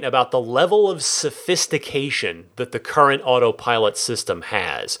good point about the level of sophistication that the current autopilot system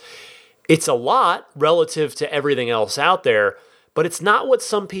has. It's a lot relative to everything else out there, but it's not what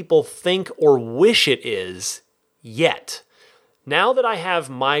some people think or wish it is yet. Now that I have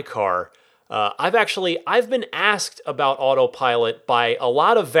my car, I've been asked about autopilot by a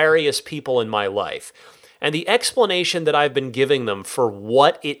lot of various people in my life. And the explanation that I've been giving them for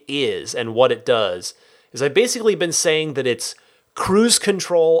what it is and what it does is I've basically been saying that it's cruise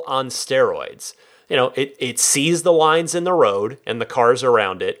control on steroids. You know, it sees the lines in the road and the cars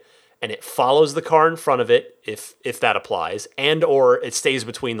around it, and it follows the car in front of it if that applies, and or it stays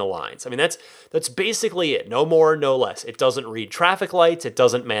between the lines. I mean, that's basically it. No more, no less. It doesn't read traffic lights. It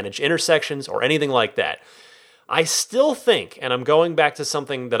doesn't manage intersections or anything like that. I still think, and I'm going back to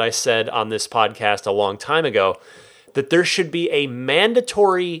something that I said on this podcast a long time ago, that there should be a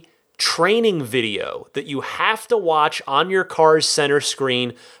mandatory training video that you have to watch on your car's center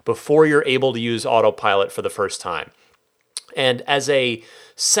screen before you're able to use autopilot for the first time. And as a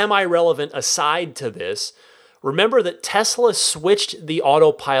semi-relevant aside to this, remember that Tesla switched the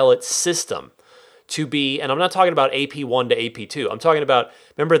autopilot system to be, and I'm not talking about AP1 to AP2, I'm talking about,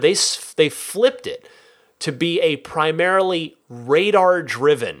 remember, they flipped it to be a primarily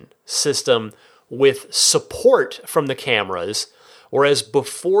radar-driven system with support from the cameras, whereas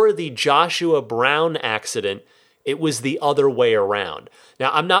before the Joshua Brown accident, it was the other way around.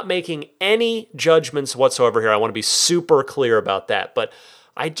 Now, I'm not making any judgments whatsoever here. I want to be super clear about that. But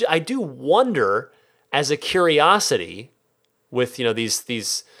I do wonder, as a curiosity, with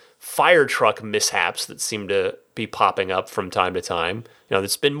these fire truck mishaps that seem to be popping up from time to time.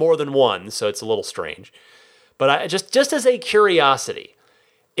 There's been more than one, so it's a little strange. But I just as a curiosity,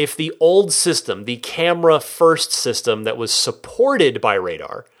 if the old system, the camera first system that was supported by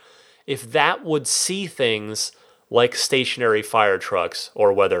radar, if that would see things like stationary fire trucks,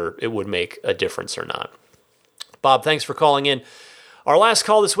 or whether it would make a difference or not. Bob, thanks for calling in. Our last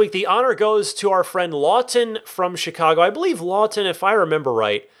call this week, the honor goes to our friend Lawton from Chicago. I believe Lawton, if I remember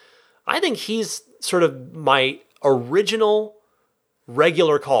right, I think he's sort of my original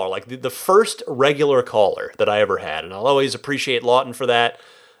regular caller, like the first regular caller that I ever had. And I'll always appreciate Lawton for that.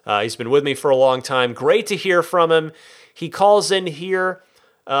 He's been with me for a long time. Great to hear from him. He calls in here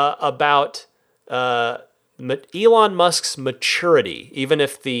about Elon Musk's maturity, even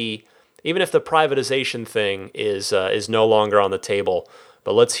if the privatization thing is no longer on the table.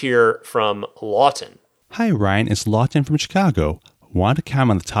 But let's hear from Lawton. Hi, Ryan. It's Lawton from Chicago. Want to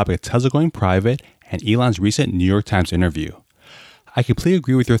comment on the topic of Tesla going private and Elon's recent New York Times interview. I completely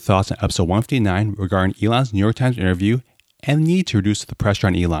agree with your thoughts on episode 159 regarding Elon's New York Times interview and the need to reduce the pressure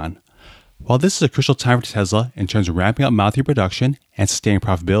on Elon. While this is a crucial time for Tesla in terms of ramping up Model 3 production and sustaining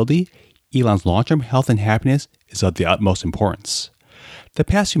profitability, Elon's long-term health and happiness is of the utmost importance. The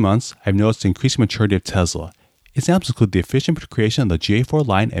past few months, I've noticed the increasing maturity of Tesla. Examples include the efficient creation of the GA4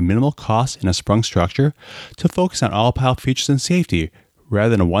 line at minimal cost and a sprung structure to focus on autopilot features and safety, rather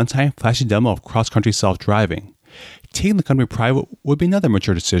than a one-time flashy demo of cross-country self-driving. Taking the company private would be another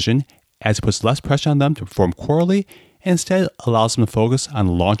mature decision, as it puts less pressure on them to perform poorly and instead allows them to focus on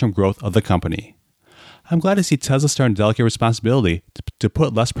the long-term growth of the company. I'm glad to see Tesla starting to delegate responsibility to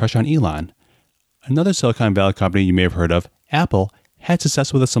put less pressure on Elon. Another Silicon Valley company you may have heard of, Apple, had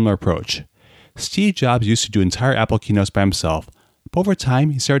success with a similar approach. Steve Jobs used to do entire Apple keynotes by himself, But over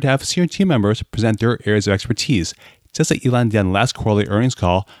time, he started to have senior team members present their areas of expertise, just like Elon did on the last quarterly earnings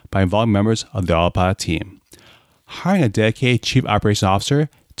call by involving members of the Autopilot team. Hiring a dedicated chief operations officer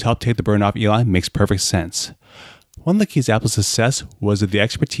to help take the burden off Elon makes perfect sense. One of the keys to Apple's success was the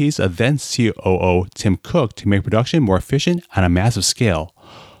expertise of then COO Tim Cook to make production more efficient on a massive scale.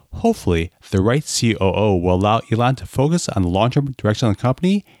 Hopefully, the right COO will allow Elon to focus on the long-term direction of the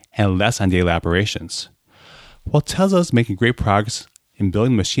company and less on daily operations. While Tesla is making great progress in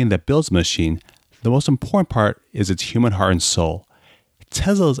building the machine that builds the machine, the most important part is its human heart and soul.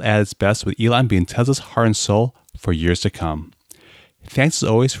 Tesla is at its best with Elon being Tesla's heart and soul for years to come. Thanks as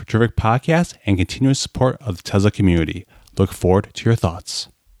always for terrific podcasts and continuous support of the Tesla community. Look forward to your thoughts.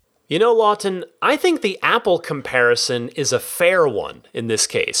 You know, Lawton, I think the Apple comparison is a fair one in this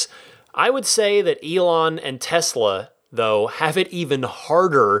case. I would say that Elon and Tesla, though, have it even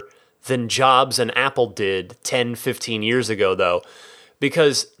harder than Jobs and Apple did 10, 15 years ago,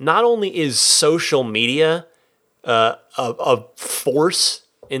 because not only is social media a force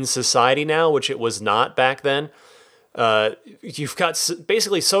in society now, which it was not back then. You've got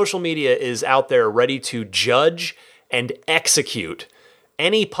basically social media is out there ready to judge and execute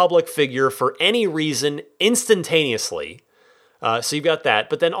any public figure for any reason instantaneously. So you've got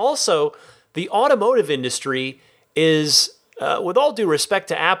that. But then also the automotive industry is, with all due respect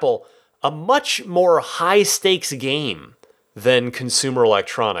to Apple, a much more high stakes game than consumer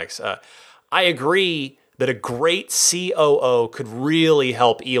electronics. I agree that a great COO could really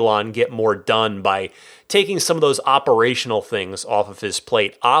help Elon get more done by taking some of those operational things off of his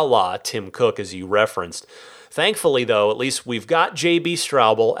plate, a la Tim Cook, as you referenced. Thankfully, though, at least we've got JB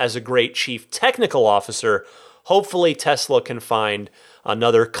Straubel as a great chief technical officer. Hopefully, Tesla can find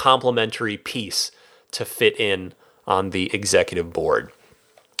another complementary piece to fit in on the executive board.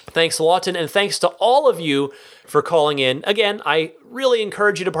 Thanks, Lawton, and thanks to all of you for calling in. Again, I really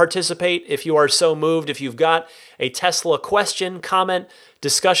encourage you to participate if you are so moved. If you've got a Tesla question, comment,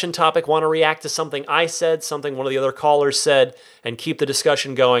 discussion topic, want to react to something I said, something one of the other callers said, and keep the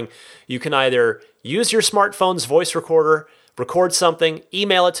discussion going, you can either use your smartphone's voice recorder, record something,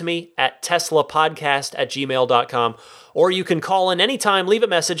 email it to me at teslapodcast@gmail.com, or you can call in anytime, leave a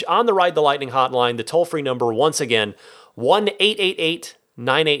message on the Ride the Lightning hotline, the toll-free number, once again,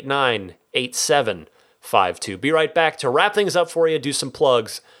 1-888-989-8752. Be right back to wrap things up for you, do some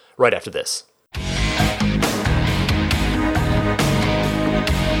plugs right after this.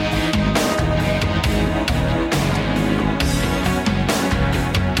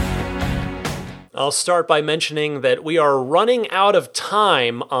 I'll start by mentioning that we are running out of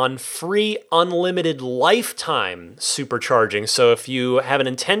time on free unlimited lifetime supercharging. So if you have an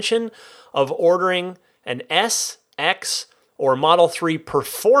intention of ordering an S, X, or Model 3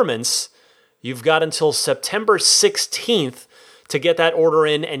 Performance, you've got until September 16th to get that order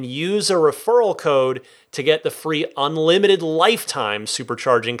in and use a referral code to get the free unlimited lifetime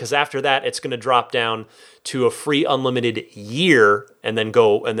supercharging, because after that it's going to drop down to a free unlimited year and then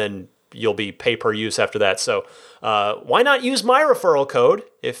you'll be pay per use after that. So why not use my referral code?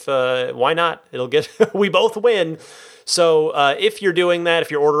 Why not? It'll get we both win. So if you're doing that,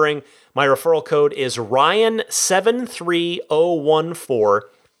 if you're ordering, my referral code is Ryan73014.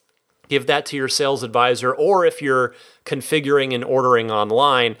 Give that to your sales advisor, or if you're configuring and ordering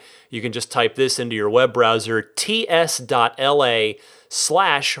online, you can just type this into your web browser,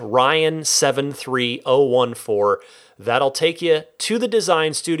 ts.la/Ryan73014. That'll take you to the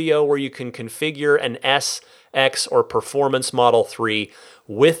design studio where you can configure an S, X, or Performance Model 3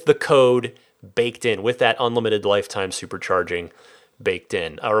 with the code baked in, with that unlimited lifetime supercharging baked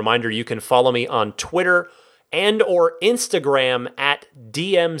in. A reminder, you can follow me on Twitter and or Instagram at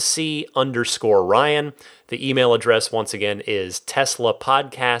DMC_Ryan. The email address, once again, is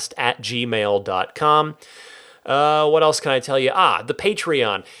teslapodcast@gmail.com. What else can I tell you? The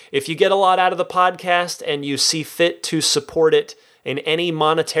Patreon. If you get a lot out of the podcast and you see fit to support it in any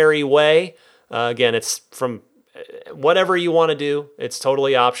monetary way, again, it's from whatever you want to do. It's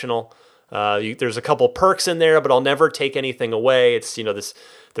totally optional. There's a couple perks in there, but I'll never take anything away. It's,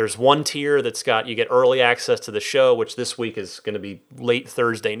 there's one tier that's got, you get early access to the show, which this week is going to be late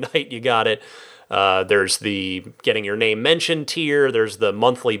Thursday night. You got it. There's the getting your name mentioned tier. There's the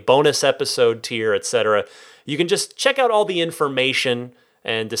monthly bonus episode tier, etc. You can just check out all the information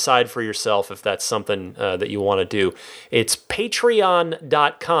and decide for yourself if that's something that you want to do. It's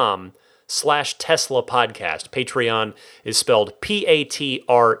patreon.com/Tesla podcast. Patreon is spelled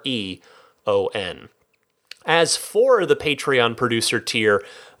Patreon. As for the Patreon producer tier,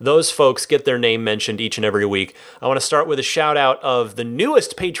 those folks get their name mentioned each and every week. I want to start with a shout out of the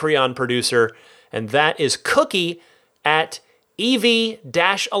newest Patreon producer, and that is Cookie at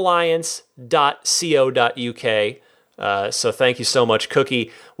ev-alliance.co.uk. So thank you so much,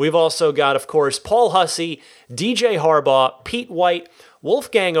 Cookie. We've also got, of course, Paul Hussey, DJ Harbaugh, Pete White,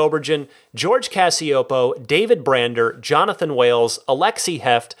 Wolfgang Obergen, George Cassiopo, David Brander, Jonathan Wales, Alexi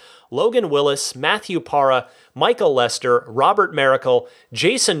Heft, Logan Willis, Matthew Para, Michael Lester, Robert Miracle,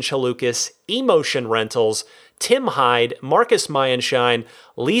 Jason Chalukas, Emotion Rentals, Tim Hyde, Marcus Mayenschein,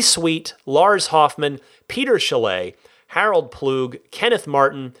 Lee Sweet, Lars Hoffman, Peter Chalet, Harold Plug, Kenneth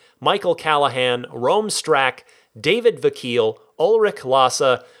Martin, Michael Callahan, Rome Strack, David Vakil, Ulrich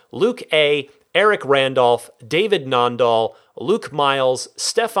Lassa, Luke A., Eric Randolph, David Nondahl, Luke Miles,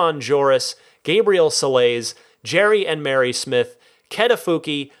 Stefan Joris, Gabriel Salays, Jerry and Mary Smith,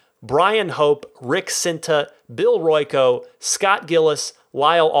 Ketafuki, Brian Hope, Rick Sinta, Bill Royko, Scott Gillis,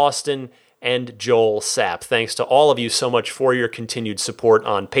 Lyle Austin, and Joel Sapp. Thanks to all of you so much for your continued support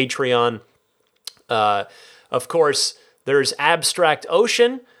on Patreon. Of course, there's Abstract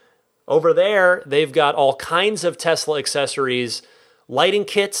Ocean. Over there, they've got all kinds of Tesla accessories, lighting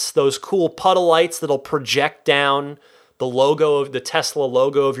kits, those cool puddle lights that'll project down the logo of the Tesla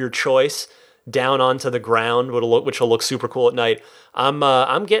logo of your choice down onto the ground, which will look super cool at night.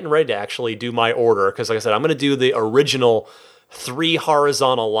 I'm getting ready to actually do my order because, like I said, I'm going to do the original 3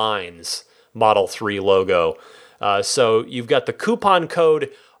 horizontal lines Model 3 logo. So you've got the coupon code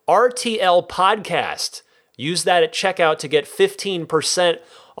RTL Podcast. Use that at checkout to get 15%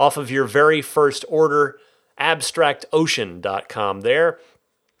 off of your very first order. AbstractOcean.com there.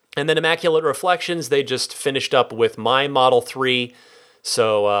 And then Immaculate Reflections, they just finished up with my Model 3.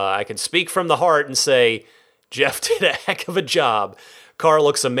 So I can speak from the heart and say, Jeff did a heck of a job. Car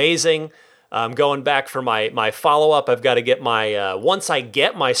looks amazing. I'm going back for my follow-up. I've got to get my, once I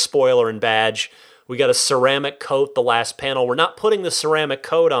get my spoiler and badge, we got a ceramic coat the last panel. We're not putting the ceramic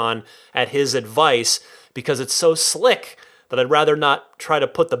coat on at his advice because it's so slick that I'd rather not try to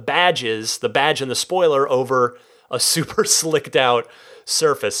put the badge and the spoiler over a super slicked out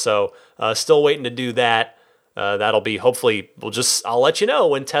surface. So still waiting to do that. That'll be hopefully I'll let you know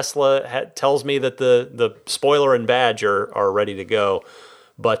when Tesla tells me that the spoiler and badge are ready to go.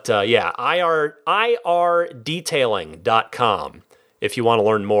 But yeah, irdetailing.com if you want to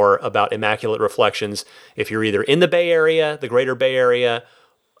learn more about Immaculate Reflections. If you're either in the Bay Area, the greater Bay Area,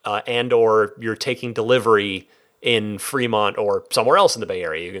 and or you're taking delivery in Fremont or somewhere else in the Bay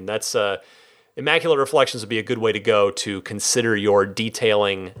Area, and that's Immaculate Reflections would be a good way to go to consider your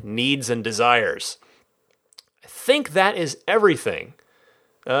detailing needs and desires. I think that is everything.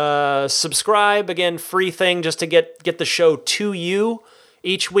 Subscribe, again, free thing just to get the show to you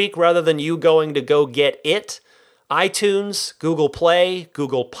each week rather than you going to go get it. iTunes, Google Play,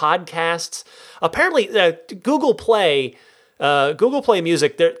 Google Podcasts. Apparently, Google Play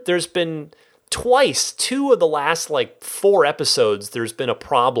Music, there's been twice, 2 of the last 4 episodes, there's been a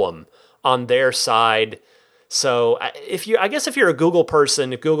problem on their side. So if you're a Google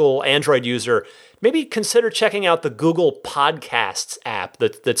person, a Google Android user, maybe consider checking out the Google Podcasts app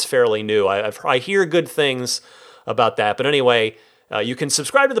that's fairly new. I hear good things about that. But anyway, you can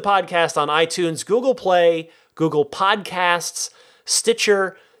subscribe to the podcast on iTunes, Google Play, Google Podcasts,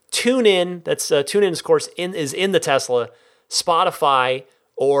 Stitcher, TuneIn. That's TuneIn, of course, is in the Tesla, Spotify,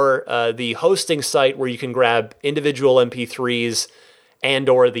 or the hosting site where you can grab individual MP3s and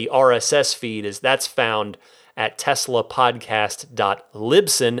or the RSS feed. That's found at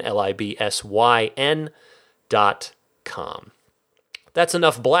teslapodcast.libsyn, LIBSYN.com. That's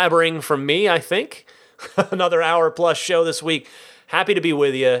enough blabbering from me, I think. Another hour plus show this week. Happy to be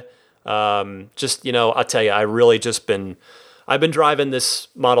with you. I'll tell you, I've been driving this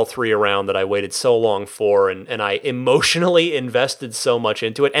Model 3 around that I waited so long for, and I emotionally invested so much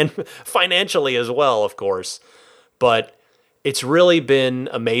into it, and financially as well, of course. But it's really been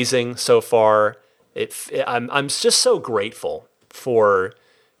amazing so far. I'm just so grateful for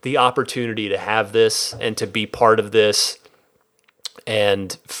the opportunity to have this and to be part of this,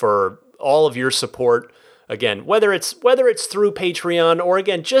 and for all of your support. Again, whether it's through Patreon or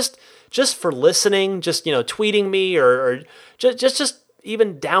again just for listening, just tweeting me or just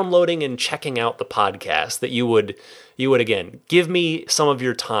even downloading and checking out the podcast, that you would again give me some of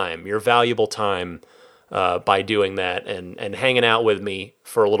your time, your valuable time, by doing that and hanging out with me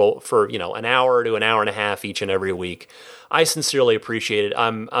for an hour to an hour and a half each and every week. I sincerely appreciate it.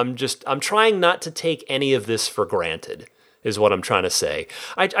 I'm trying not to take any of this for granted, is what I'm trying to say.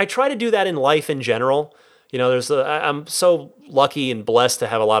 I try to do that in life in general. I'm so lucky and blessed to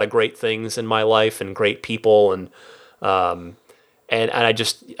have a lot of great things in my life and great people, and I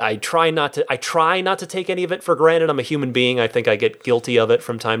try not to take any of it for granted. I'm a human being. I think I get guilty of it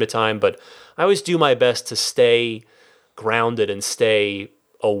from time to time, but I always do my best to stay grounded and stay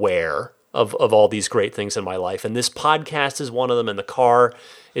aware of all these great things in my life. And this podcast is one of them, and the car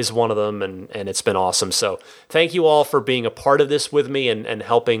is one of them, and it's been awesome. So thank you all for being a part of this with me and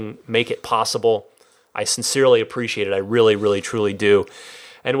helping make it possible. I sincerely appreciate it. I really, really, truly do.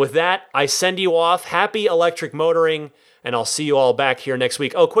 And with that, I send you off. Happy electric motoring, and I'll see you all back here next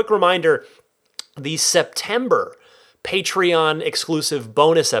week. Oh, quick reminder, the September Patreon exclusive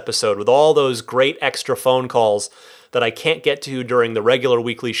bonus episode with all those great extra phone calls that I can't get to during the regular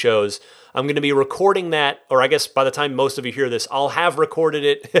weekly shows. I'm going to be recording that, or I guess by the time most of you hear this, I'll have recorded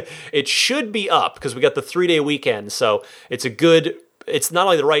it. It should be up because we got the 3-day weekend. So it's not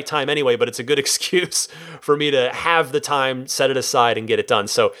only the right time anyway, but it's a good excuse for me to have the time, set it aside, and get it done.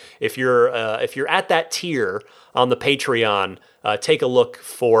 So if you're at that tier on the Patreon, take a look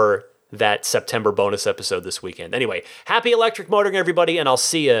for that September bonus episode this weekend. Anyway, happy electric motoring, everybody, and I'll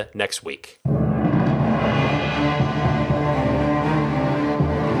see you next week.